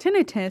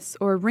 tinnitus,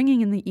 or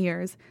ringing in the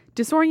ears,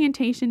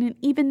 disorientation, and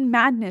even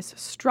madness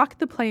struck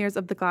the players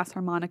of the glass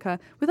harmonica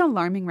with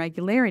alarming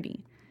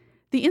regularity.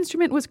 The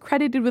instrument was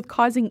credited with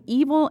causing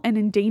evil and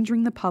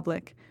endangering the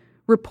public.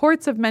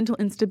 Reports of mental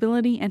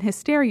instability and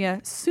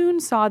hysteria soon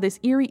saw this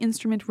eerie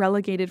instrument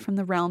relegated from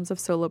the realms of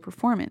solo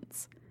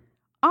performance.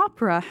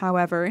 Opera,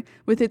 however,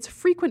 with its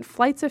frequent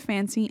flights of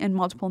fancy and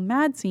multiple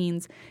mad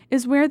scenes,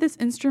 is where this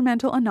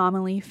instrumental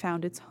anomaly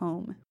found its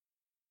home.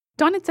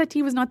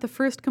 Donizetti was not the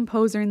first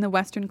composer in the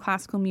Western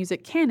classical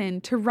music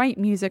canon to write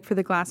music for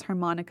the glass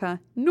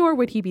harmonica, nor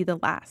would he be the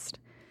last.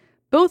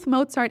 Both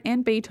Mozart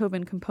and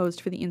Beethoven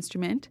composed for the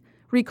instrument.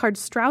 Richard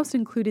Strauss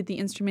included the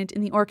instrument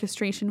in the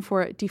orchestration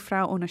for Die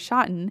Frau ohne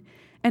Schatten,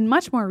 and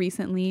much more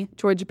recently,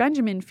 George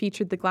Benjamin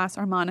featured the glass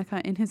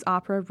harmonica in his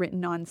opera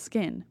Written on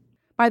Skin.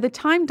 By the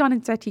time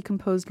Donizetti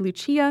composed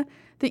Lucia,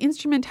 the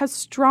instrument has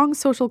strong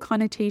social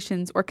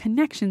connotations or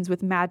connections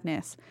with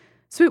madness,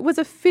 so it was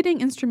a fitting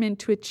instrument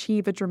to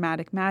achieve a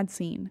dramatic mad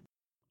scene.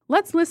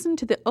 Let's listen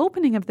to the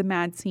opening of the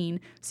mad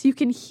scene so you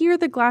can hear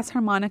the glass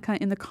harmonica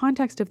in the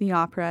context of the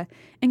opera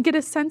and get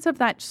a sense of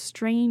that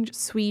strange,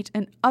 sweet,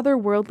 and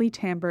otherworldly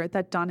timbre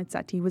that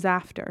Donizetti was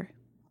after.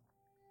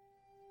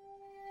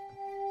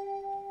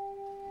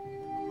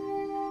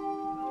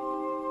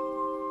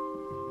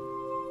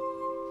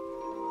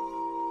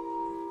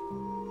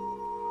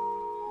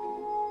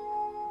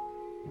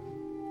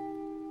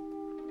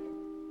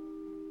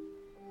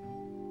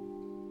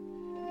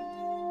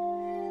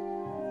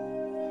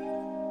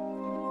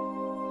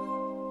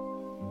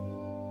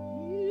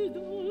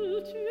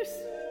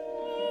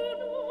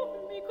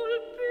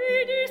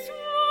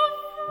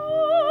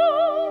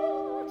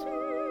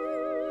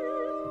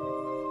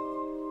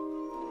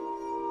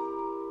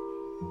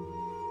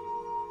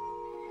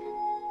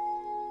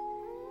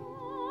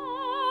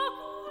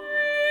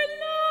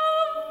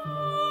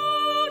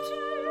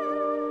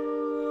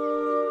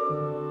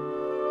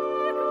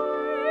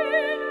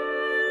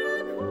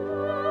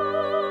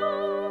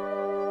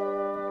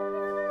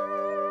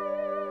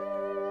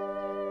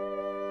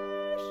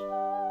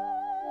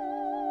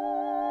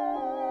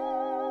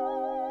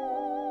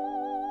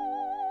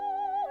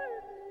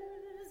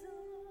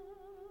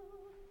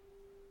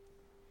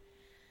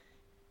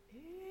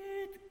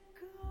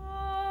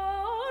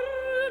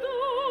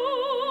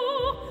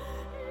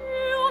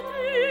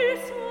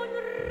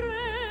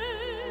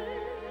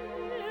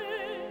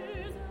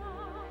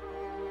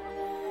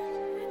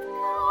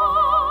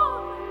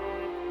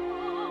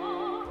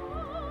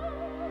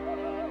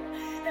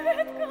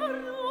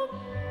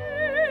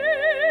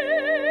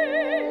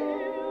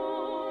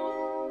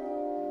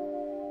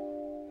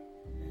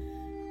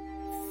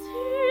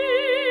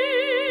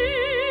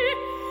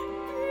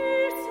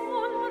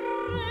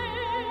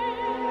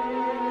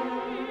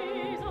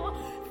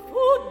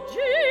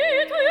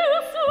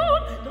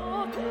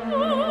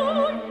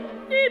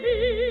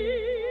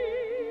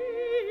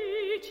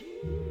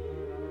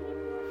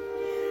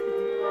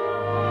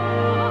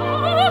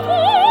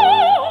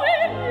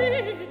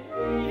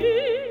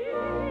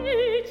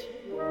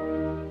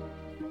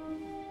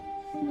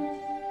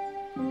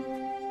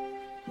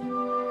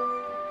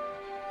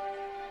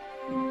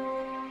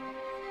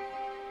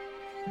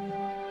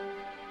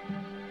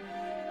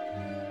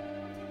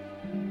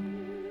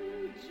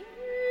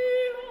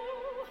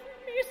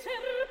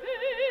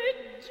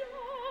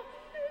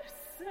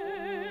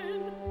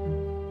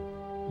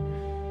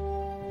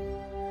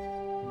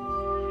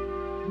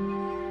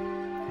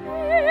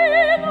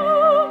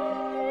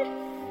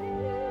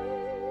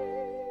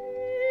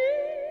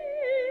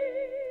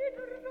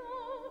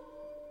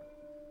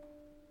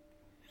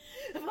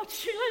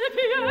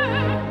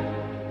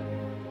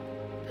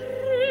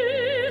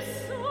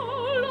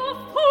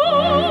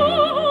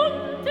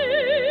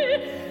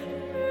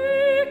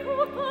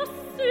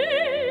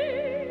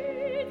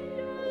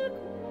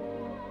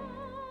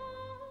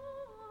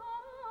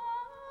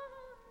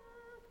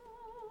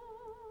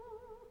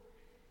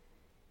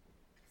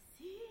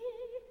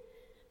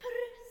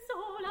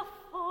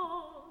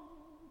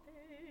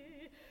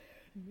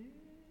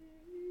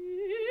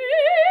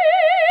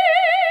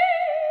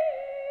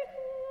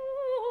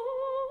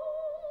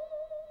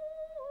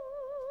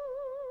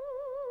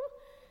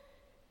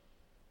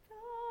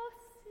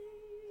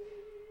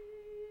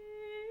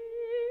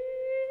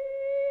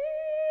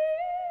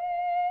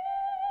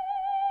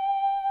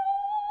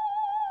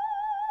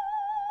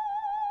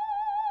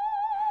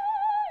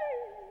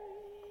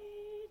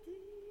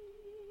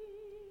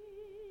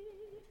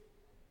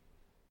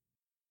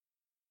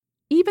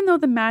 even though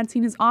the mad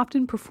scene is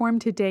often performed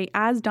today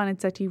as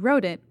Donizetti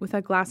wrote it, with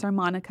a glass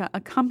harmonica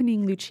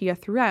accompanying Lucia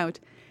throughout,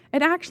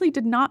 it actually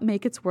did not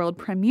make its world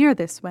premiere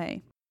this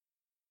way.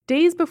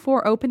 Days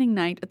before opening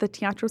night at the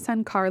Teatro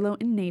San Carlo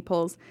in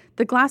Naples,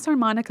 the glass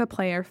harmonica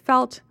player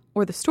felt,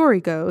 or the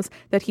story goes,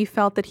 that he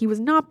felt that he was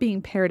not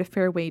being paid a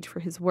fair wage for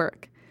his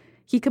work.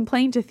 He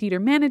complained to theater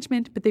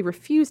management, but they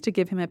refused to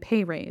give him a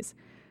pay raise.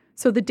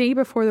 So the day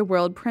before the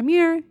world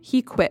premiere,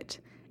 he quit,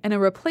 and a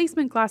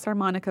replacement glass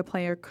harmonica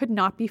player could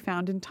not be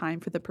found in time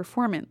for the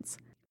performance.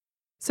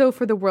 So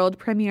for the world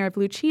premiere of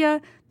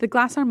Lucia, the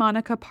glass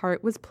harmonica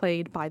part was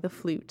played by the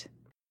flute.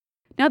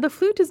 Now, the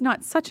flute is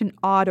not such an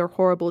odd or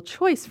horrible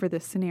choice for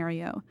this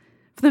scenario.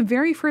 From the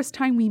very first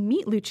time we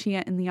meet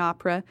Lucia in the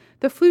opera,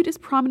 the flute is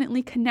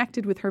prominently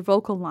connected with her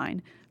vocal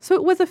line, so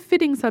it was a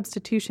fitting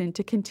substitution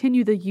to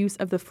continue the use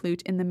of the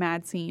flute in the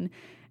mad scene,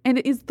 and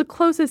it is the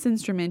closest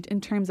instrument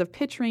in terms of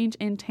pitch range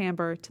and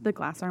timbre to the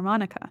glass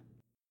harmonica.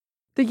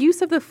 The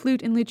use of the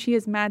flute in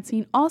Lucia's mad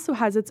scene also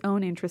has its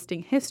own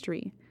interesting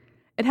history.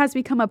 It has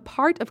become a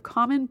part of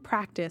common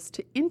practice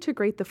to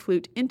integrate the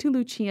flute into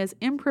Lucia's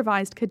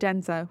improvised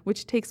cadenza,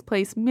 which takes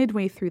place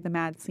midway through the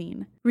mad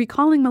scene.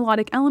 Recalling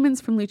melodic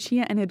elements from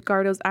Lucia and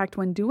Edgardo's Act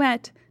I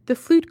duet, the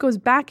flute goes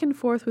back and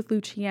forth with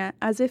Lucia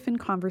as if in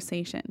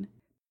conversation.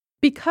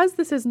 Because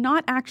this is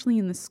not actually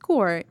in the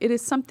score, it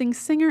is something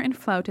singer and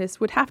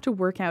flautist would have to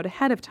work out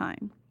ahead of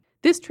time.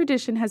 This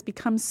tradition has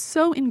become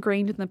so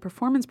ingrained in the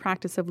performance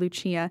practice of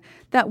Lucia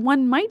that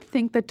one might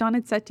think that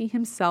Donizetti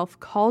himself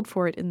called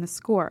for it in the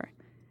score.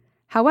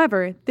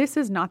 However, this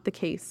is not the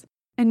case,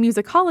 and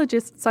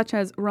musicologists such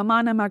as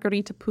Romana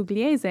Margherita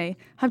Pugliese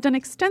have done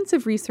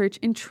extensive research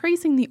in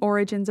tracing the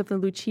origins of the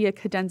Lucia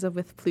cadenza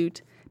with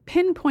flute,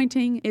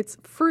 pinpointing its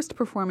first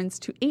performance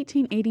to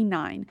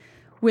 1889,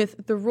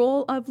 with the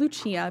role of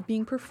Lucia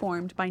being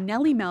performed by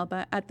Nellie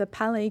Melba at the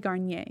Palais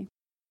Garnier.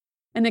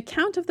 An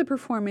account of the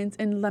performance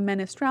in La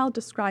Ménestrelle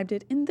described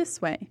it in this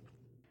way.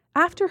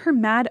 After her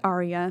mad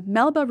aria,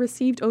 Melba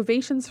received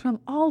ovations from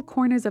all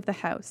corners of the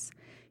house.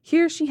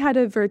 Here she had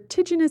a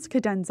vertiginous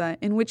cadenza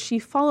in which she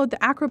followed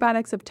the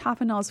acrobatics of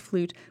Taffanel's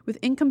flute with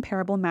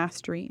incomparable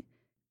mastery.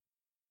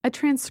 A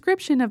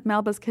transcription of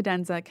Melba's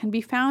cadenza can be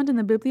found in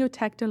the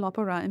Bibliothèque de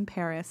l'Opéra in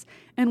Paris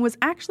and was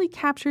actually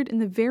captured in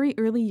the very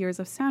early years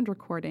of sound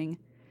recording.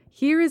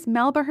 Here is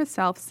Melba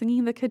herself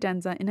singing the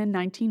cadenza in a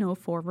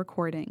 1904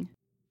 recording.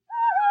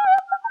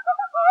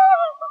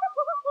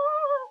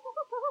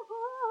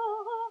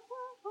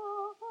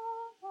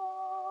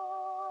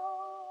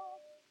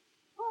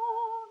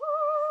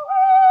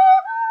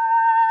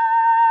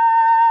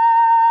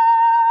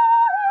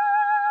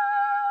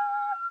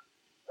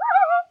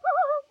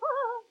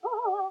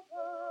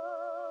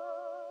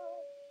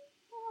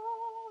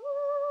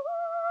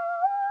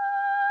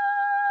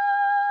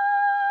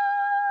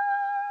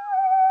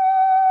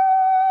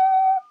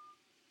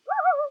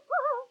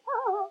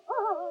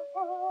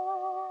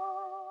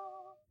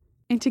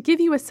 And to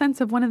give you a sense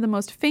of one of the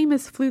most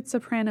famous flute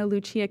soprano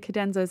Lucia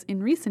cadenzas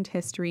in recent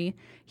history,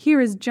 here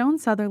is Joan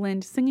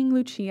Sutherland singing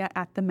Lucia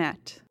at the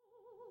Met.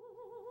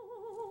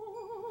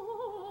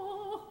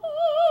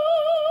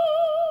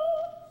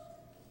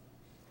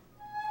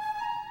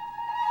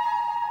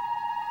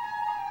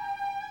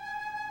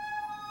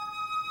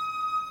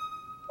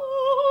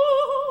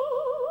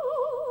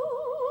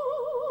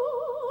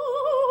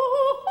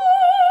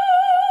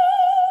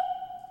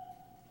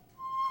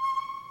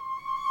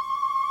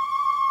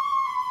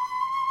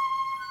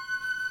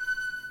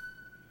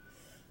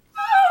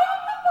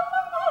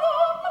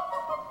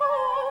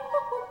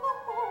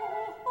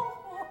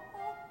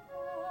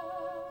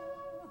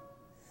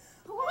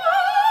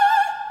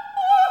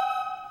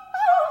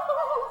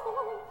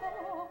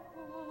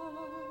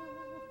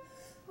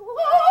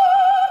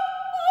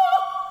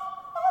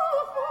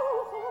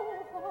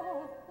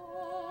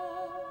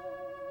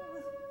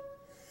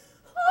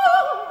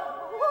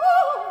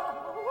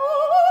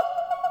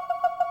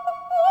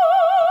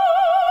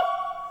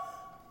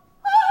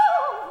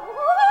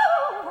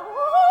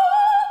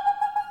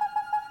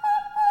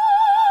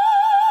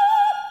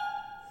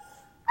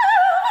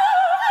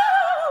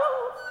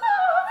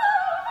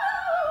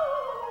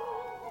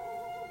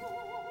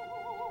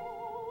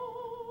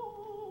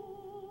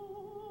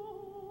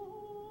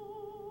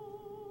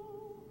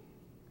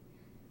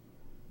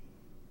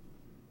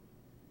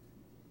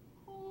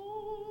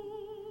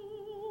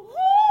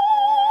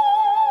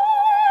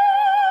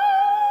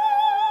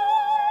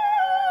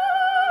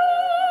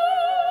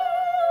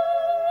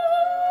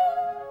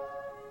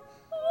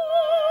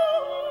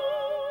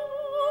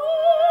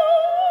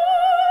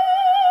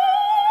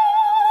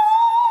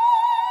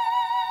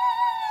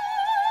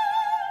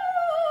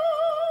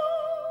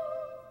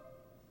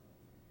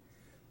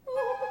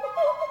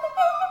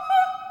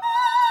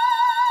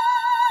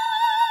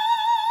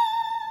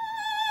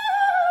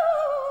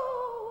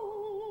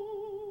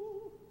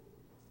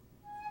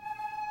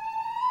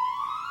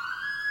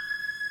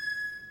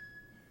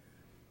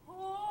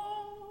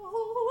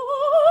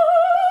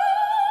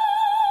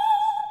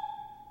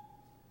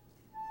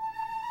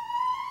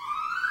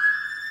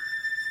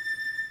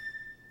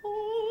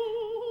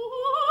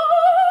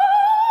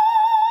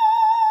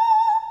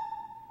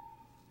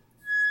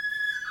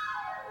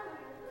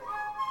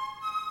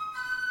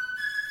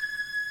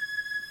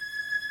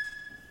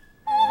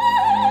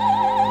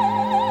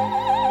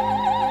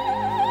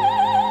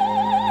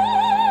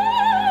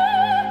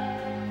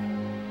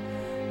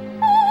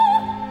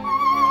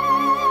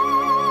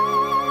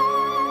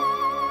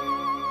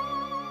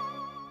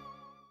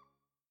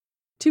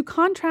 To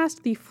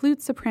contrast the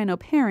flute-soprano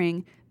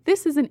pairing,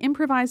 this is an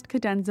improvised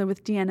cadenza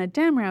with Deanna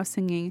Damrau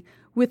singing,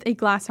 with a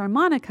glass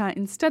harmonica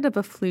instead of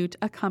a flute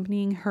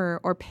accompanying her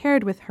or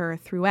paired with her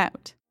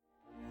throughout.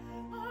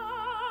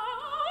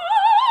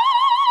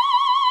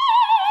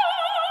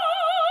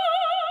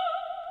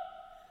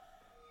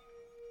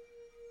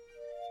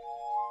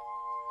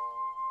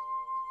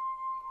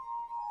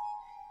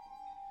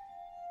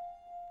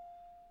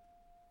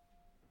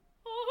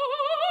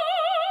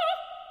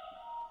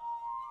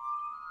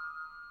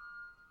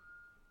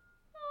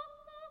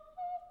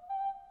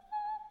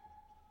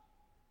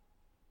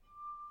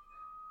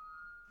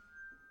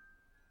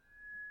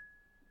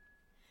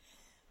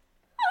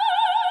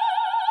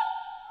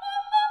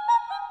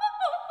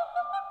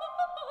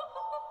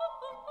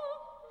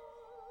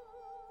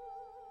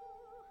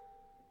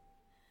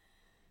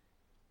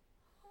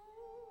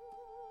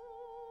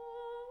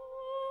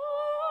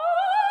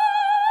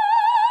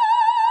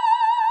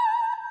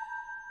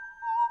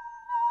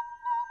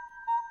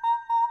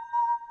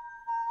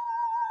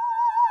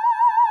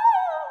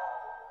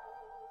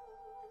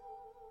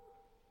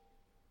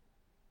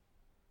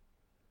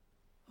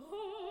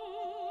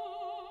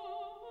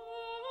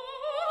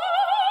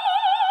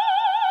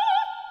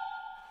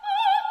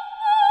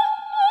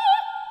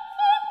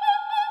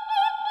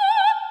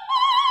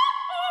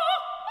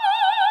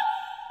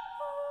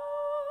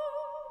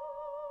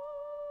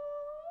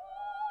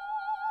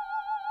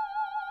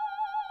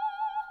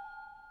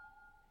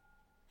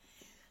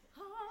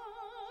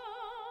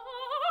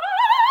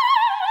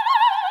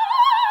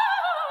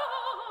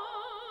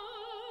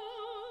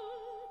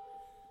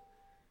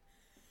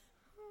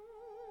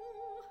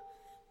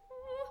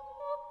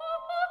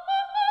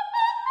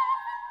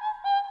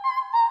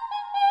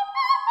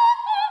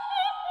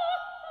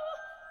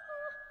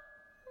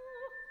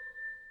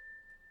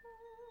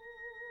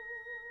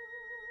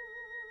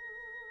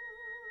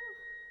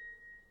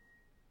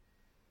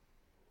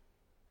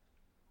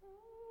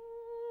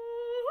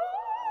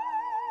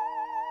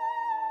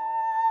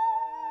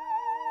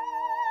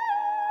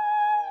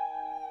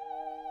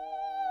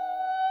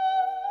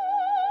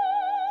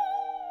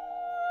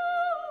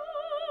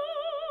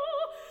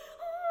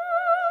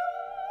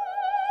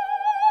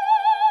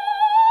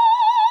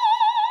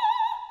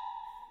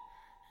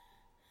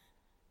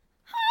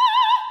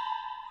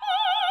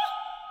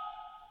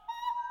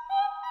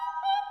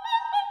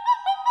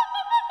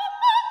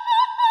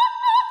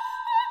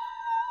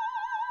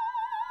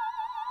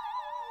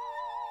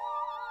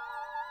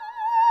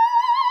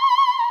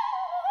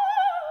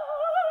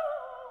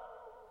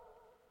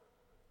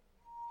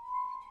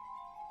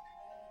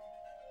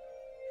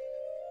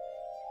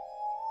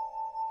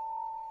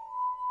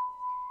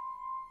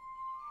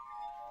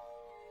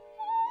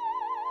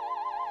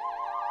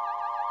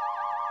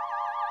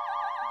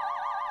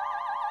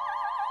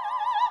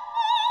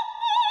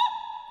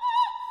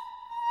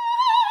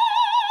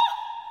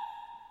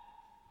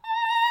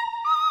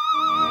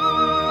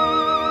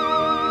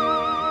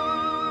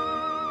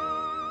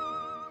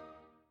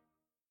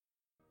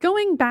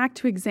 Going back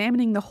to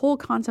examining the whole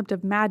concept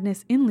of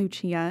madness in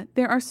Lucia,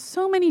 there are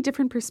so many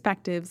different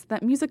perspectives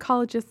that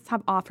musicologists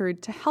have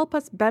offered to help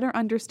us better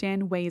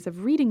understand ways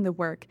of reading the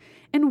work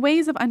and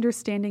ways of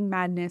understanding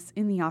madness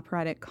in the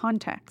operatic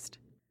context.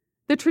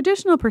 The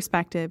traditional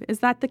perspective is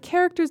that the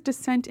character's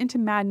descent into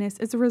madness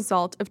is a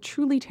result of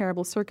truly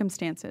terrible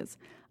circumstances,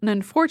 an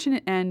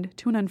unfortunate end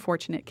to an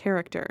unfortunate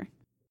character.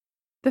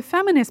 The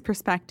feminist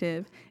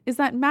perspective is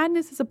that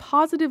madness is a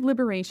positive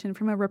liberation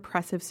from a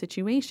repressive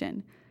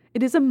situation.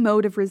 It is a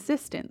mode of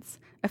resistance,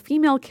 a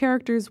female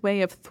character's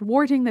way of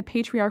thwarting the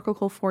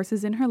patriarchal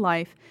forces in her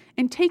life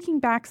and taking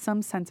back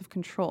some sense of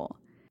control.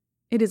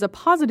 It is a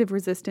positive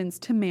resistance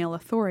to male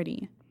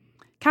authority.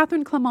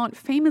 Catherine Clement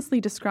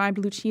famously described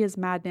Lucia's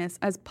madness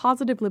as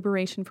positive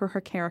liberation for her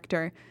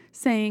character,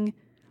 saying,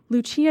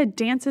 "Lucia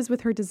dances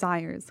with her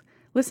desires.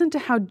 Listen to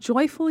how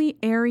joyfully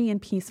airy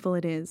and peaceful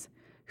it is.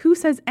 Who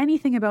says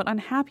anything about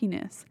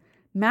unhappiness?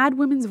 Mad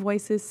women's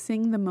voices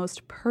sing the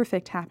most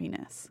perfect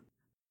happiness."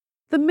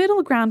 The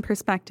middle ground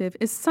perspective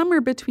is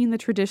somewhere between the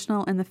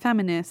traditional and the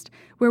feminist,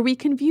 where we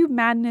can view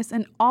madness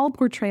and all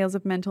portrayals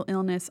of mental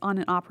illness on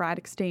an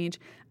operatic stage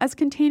as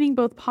containing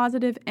both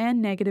positive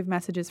and negative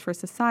messages for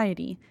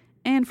society,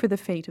 and for the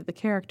fate of the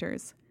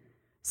characters.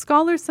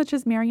 Scholars such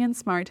as Marianne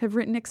Smart have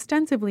written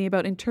extensively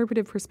about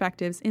interpretive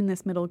perspectives in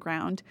this middle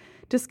ground,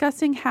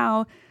 discussing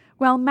how,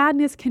 while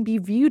madness can be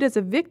viewed as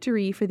a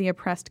victory for the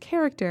oppressed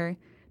character,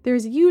 there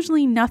is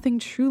usually nothing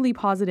truly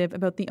positive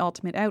about the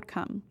ultimate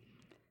outcome.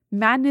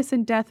 Madness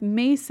and death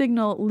may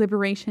signal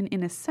liberation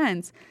in a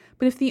sense,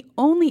 but if the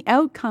only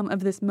outcome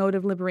of this mode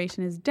of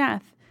liberation is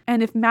death,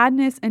 and if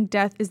madness and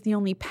death is the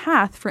only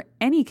path for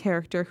any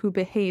character who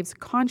behaves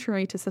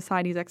contrary to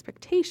society's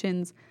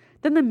expectations,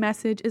 then the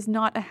message is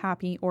not a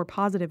happy or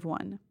positive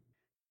one.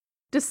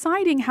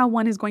 Deciding how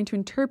one is going to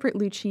interpret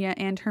Lucia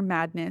and her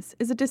madness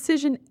is a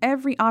decision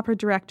every opera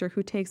director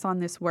who takes on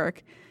this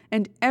work,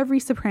 and every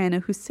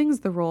soprano who sings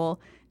the role,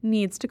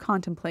 needs to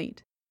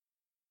contemplate.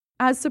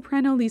 As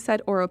soprano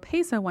Lisette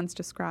Oropesa once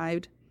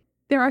described,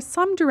 There are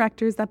some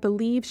directors that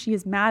believe she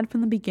is mad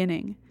from the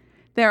beginning.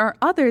 There are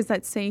others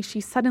that say she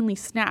suddenly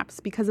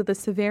snaps because of the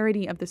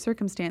severity of the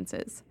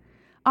circumstances.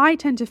 I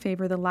tend to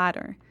favor the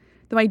latter.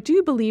 Though I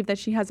do believe that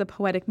she has a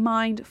poetic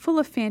mind, full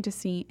of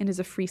fantasy, and is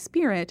a free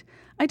spirit,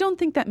 I don't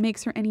think that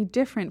makes her any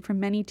different from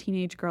many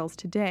teenage girls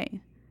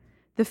today.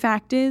 The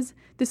fact is,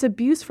 this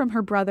abuse from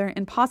her brother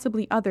and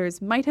possibly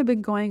others might have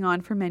been going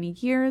on for many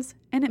years,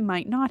 and it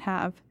might not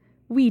have.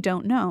 We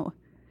don't know.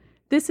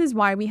 This is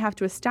why we have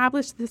to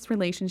establish this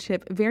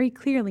relationship very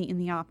clearly in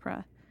the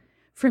opera.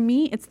 For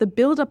me, it's the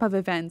build-up of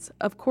events,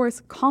 of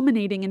course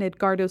culminating in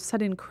Edgardo's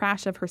sudden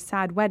crash of her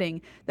sad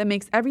wedding, that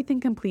makes everything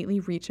completely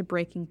reach a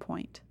breaking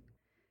point.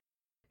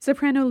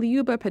 Soprano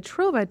Lyuba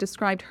Petrova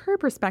described her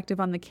perspective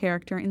on the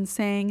character in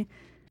saying,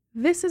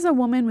 "This is a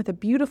woman with a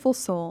beautiful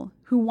soul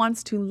who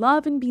wants to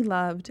love and be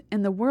loved,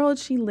 and the world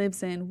she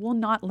lives in will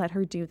not let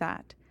her do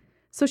that.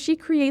 So she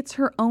creates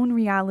her own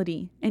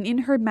reality, and in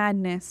her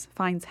madness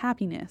finds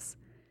happiness.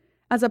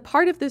 As a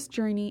part of this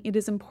journey, it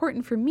is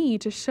important for me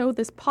to show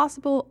this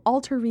possible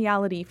alter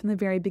reality from the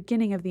very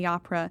beginning of the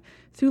opera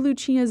through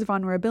Lucia's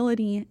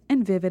vulnerability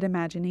and vivid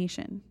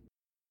imagination."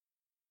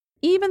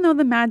 Even though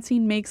the mad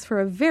scene makes for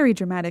a very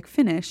dramatic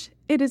finish,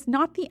 it is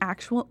not the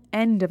actual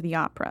end of the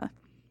opera.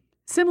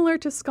 Similar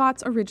to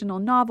Scott's original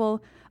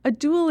novel, a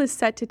duel is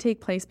set to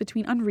take place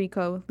between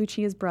Enrico,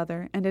 Lucia's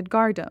brother, and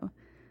Edgardo.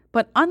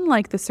 But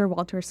unlike the Sir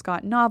Walter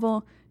Scott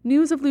novel,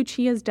 news of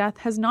Lucia's death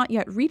has not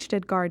yet reached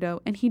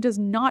Edgardo, and he does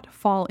not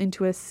fall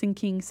into a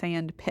sinking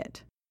sand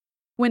pit.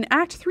 When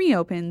Act 3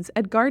 opens,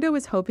 Edgardo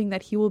is hoping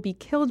that he will be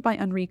killed by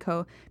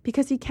Enrico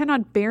because he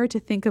cannot bear to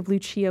think of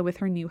Lucia with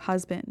her new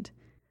husband.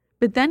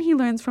 But then he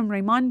learns from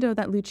Raimondo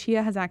that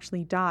Lucia has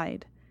actually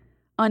died.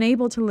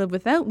 Unable to live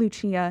without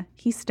Lucia,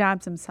 he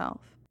stabs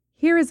himself.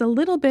 Here is a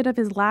little bit of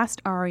his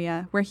last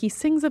aria where he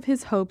sings of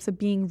his hopes of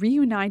being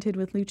reunited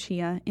with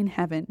Lucia in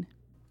heaven.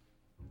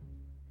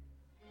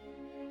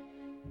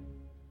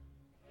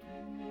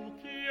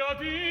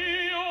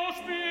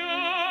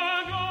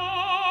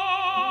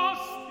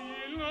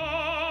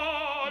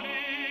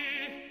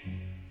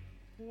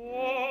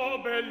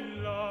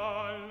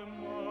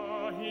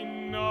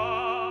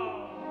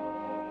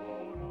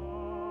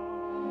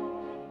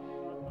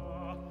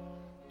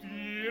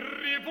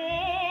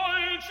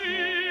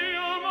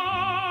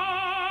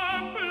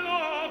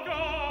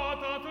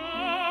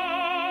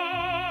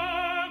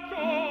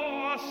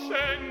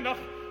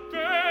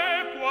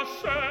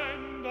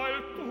 Ascenda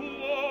il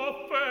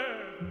tuo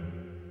fede.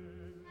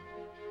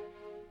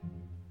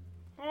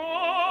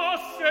 Oh,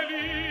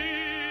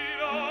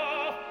 Selina,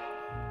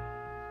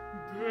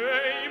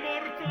 dei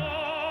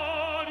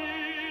mortali,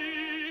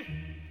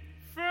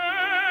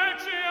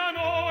 fece a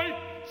noi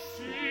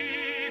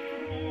sì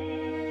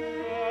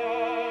cruda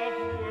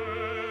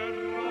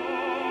guerra,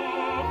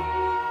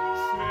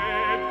 se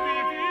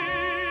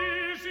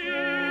divisi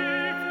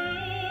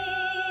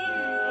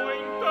fummo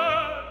in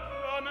terra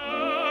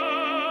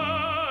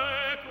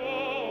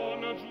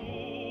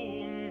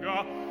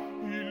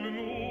il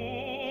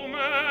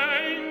nume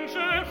in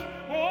ciel.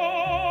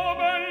 Oh,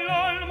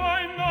 bell'alma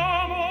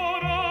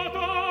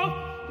innamorata,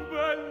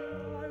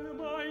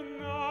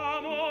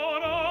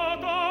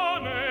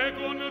 ne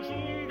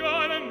congiunga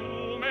il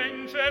nume in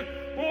ciel.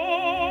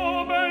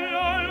 Oh,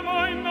 bell'alma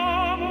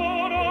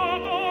innamorata,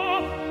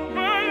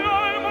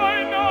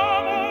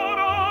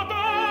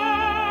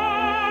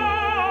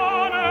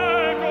 ne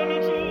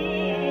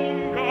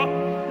congiunga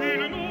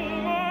il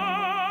nume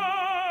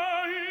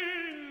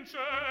in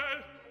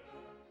ciel.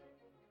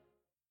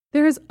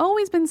 There has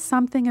always been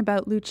something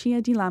about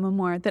Lucia di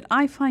Lammermoor that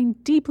I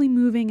find deeply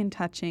moving and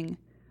touching.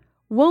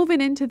 Woven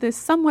into this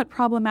somewhat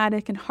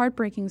problematic and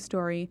heartbreaking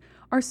story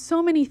are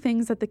so many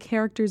things that the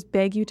characters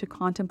beg you to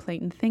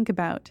contemplate and think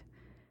about.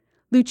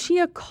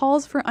 Lucia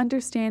calls for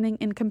understanding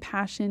and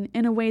compassion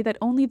in a way that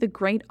only the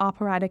great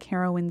operatic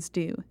heroines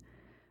do.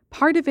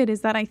 Part of it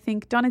is that I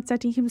think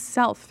Donizetti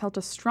himself felt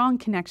a strong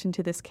connection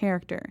to this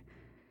character.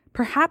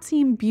 Perhaps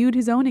he imbued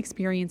his own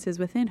experiences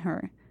within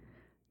her.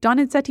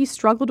 Donizetti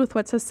struggled with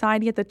what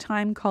society at the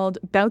time called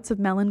bouts of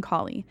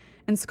melancholy,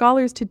 and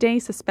scholars today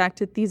suspect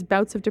that these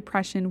bouts of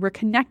depression were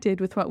connected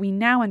with what we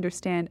now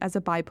understand as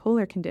a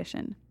bipolar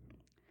condition.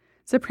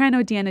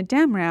 Soprano Diana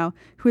Damrau,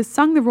 who has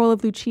sung the role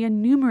of Lucia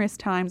numerous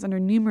times under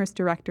numerous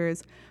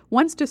directors,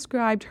 once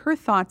described her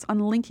thoughts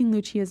on linking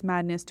Lucia's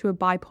madness to a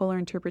bipolar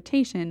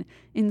interpretation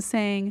in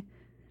saying,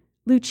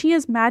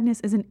 "Lucia's madness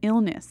is an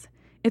illness.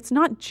 It's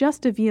not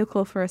just a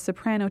vehicle for a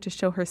soprano to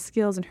show her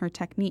skills and her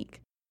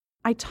technique.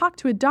 I talked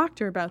to a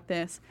doctor about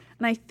this,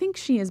 and I think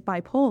she is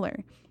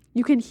bipolar.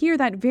 You can hear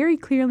that very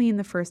clearly in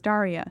the first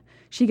aria.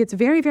 She gets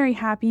very, very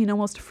happy and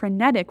almost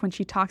frenetic when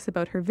she talks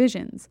about her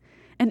visions.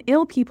 And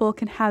ill people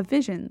can have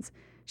visions.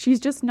 She's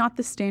just not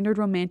the standard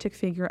romantic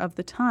figure of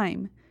the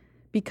time.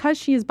 Because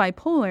she is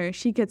bipolar,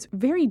 she gets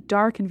very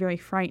dark and very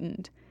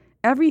frightened.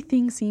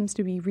 Everything seems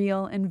to be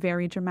real and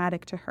very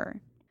dramatic to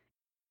her."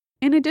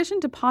 In addition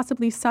to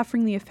possibly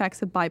suffering the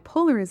effects of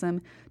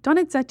bipolarism,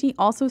 Donizetti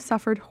also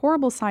suffered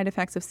horrible side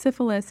effects of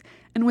syphilis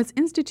and was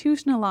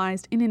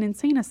institutionalized in an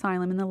insane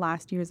asylum in the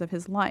last years of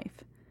his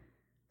life.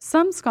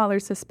 Some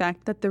scholars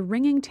suspect that the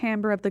ringing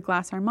timbre of the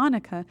glass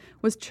harmonica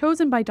was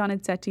chosen by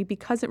Donizetti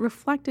because it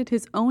reflected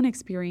his own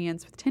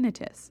experience with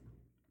tinnitus.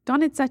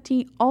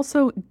 Donizetti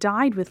also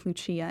died with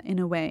Lucia in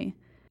a way.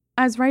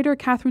 As writer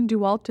Catherine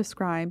Duwalt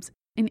describes,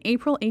 in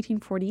April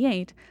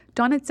 1848,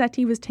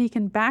 Donizetti was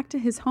taken back to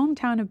his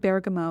hometown of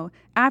Bergamo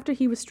after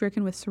he was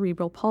stricken with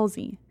cerebral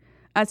palsy.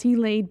 As he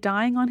lay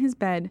dying on his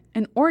bed,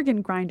 an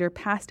organ grinder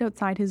passed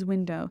outside his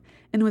window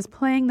and was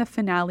playing the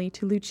finale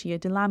to Lucia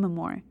di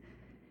Lammermoor.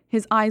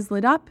 His eyes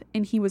lit up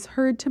and he was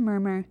heard to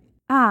murmur,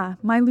 "Ah,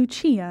 my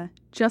Lucia,"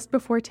 just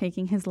before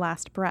taking his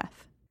last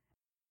breath.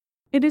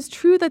 It is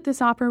true that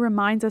this opera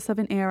reminds us of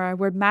an era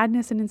where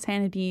madness and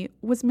insanity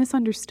was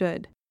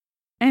misunderstood,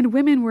 and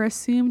women were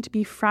assumed to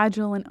be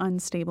fragile and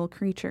unstable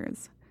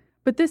creatures.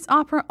 But this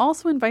opera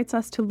also invites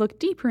us to look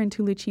deeper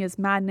into Lucia's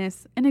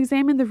madness and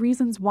examine the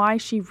reasons why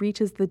she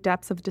reaches the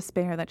depths of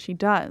despair that she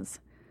does.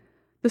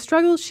 The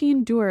struggles she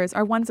endures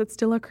are ones that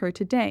still occur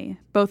today,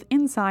 both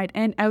inside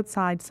and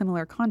outside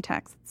similar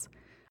contexts.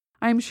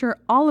 I am sure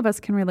all of us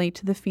can relate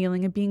to the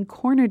feeling of being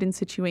cornered in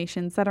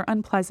situations that are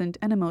unpleasant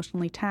and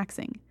emotionally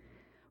taxing.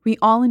 We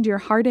all endure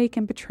heartache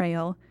and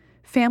betrayal,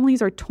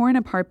 families are torn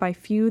apart by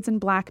feuds and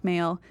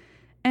blackmail,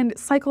 and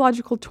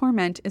psychological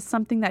torment is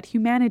something that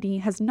humanity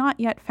has not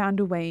yet found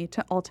a way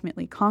to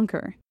ultimately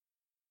conquer.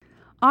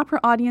 Opera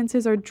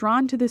audiences are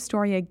drawn to this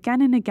story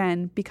again and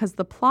again because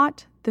the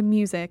plot, the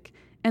music,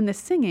 and the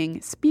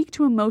singing speak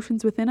to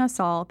emotions within us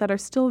all that are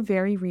still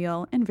very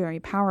real and very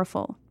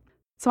powerful.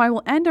 So I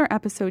will end our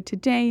episode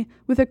today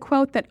with a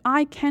quote that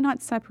I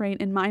cannot separate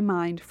in my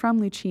mind from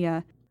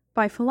Lucia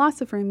by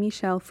philosopher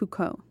Michel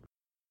Foucault.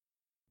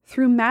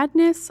 "Through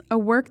madness, a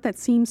work that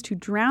seems to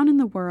drown in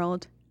the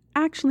world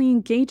actually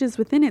engages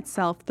within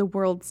itself the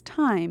world's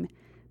time,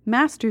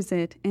 masters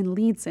it, and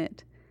leads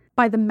it.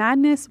 By the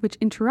madness which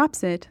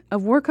interrupts it, a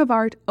work of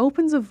art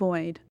opens a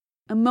void,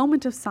 a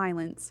moment of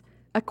silence,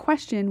 a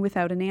question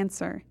without an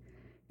answer.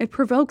 It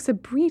provokes a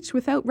breach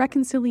without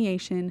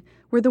reconciliation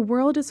where the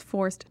world is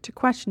forced to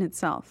question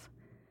itself.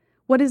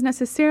 What is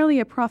necessarily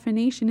a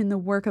profanation in the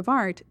work of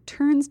art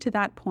turns to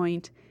that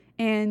point,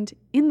 and,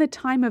 in the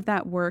time of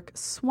that work,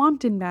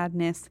 swamped in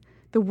madness,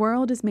 the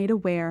world is made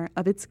aware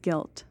of its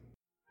guilt."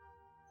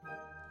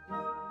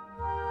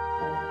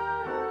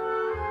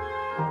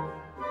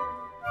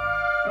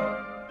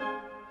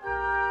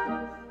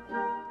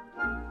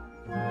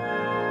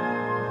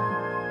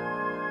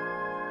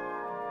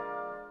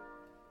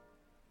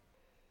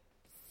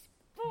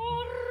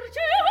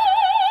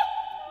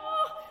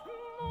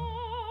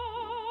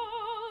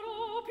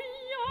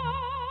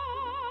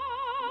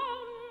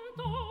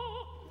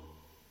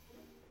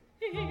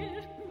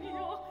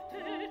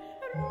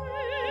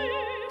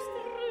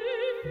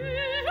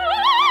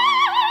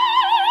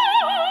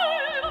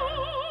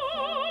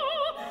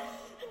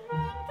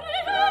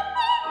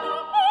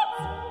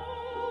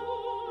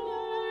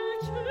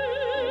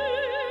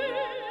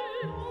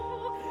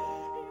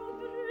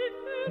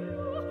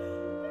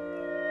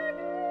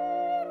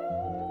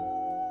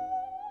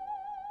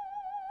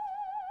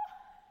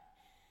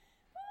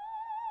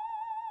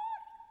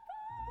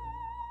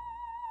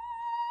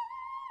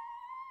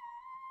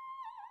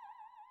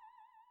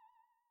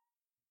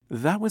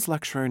 That was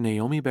lecturer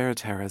Naomi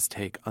Barrettara's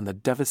take on the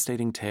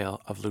devastating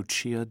tale of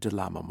Lucia di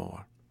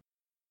Lammermoor.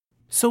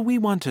 So we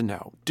want to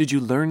know, did you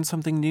learn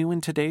something new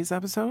in today's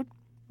episode?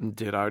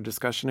 Did our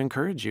discussion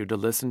encourage you to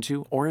listen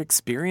to or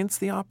experience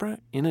the opera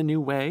in a new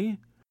way?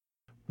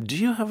 Do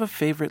you have a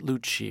favorite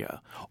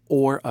Lucia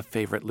or a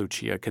favorite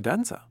Lucia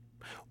cadenza?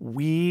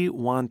 We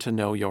want to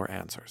know your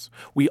answers.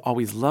 We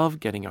always love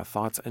getting your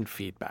thoughts and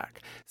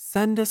feedback.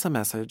 Send us a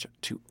message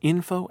to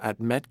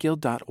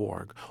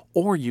info@metguild.org,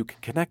 or you can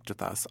connect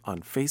with us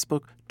on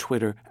Facebook,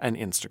 Twitter, and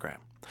Instagram.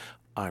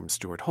 I'm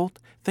Stuart Holt.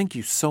 Thank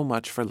you so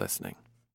much for listening.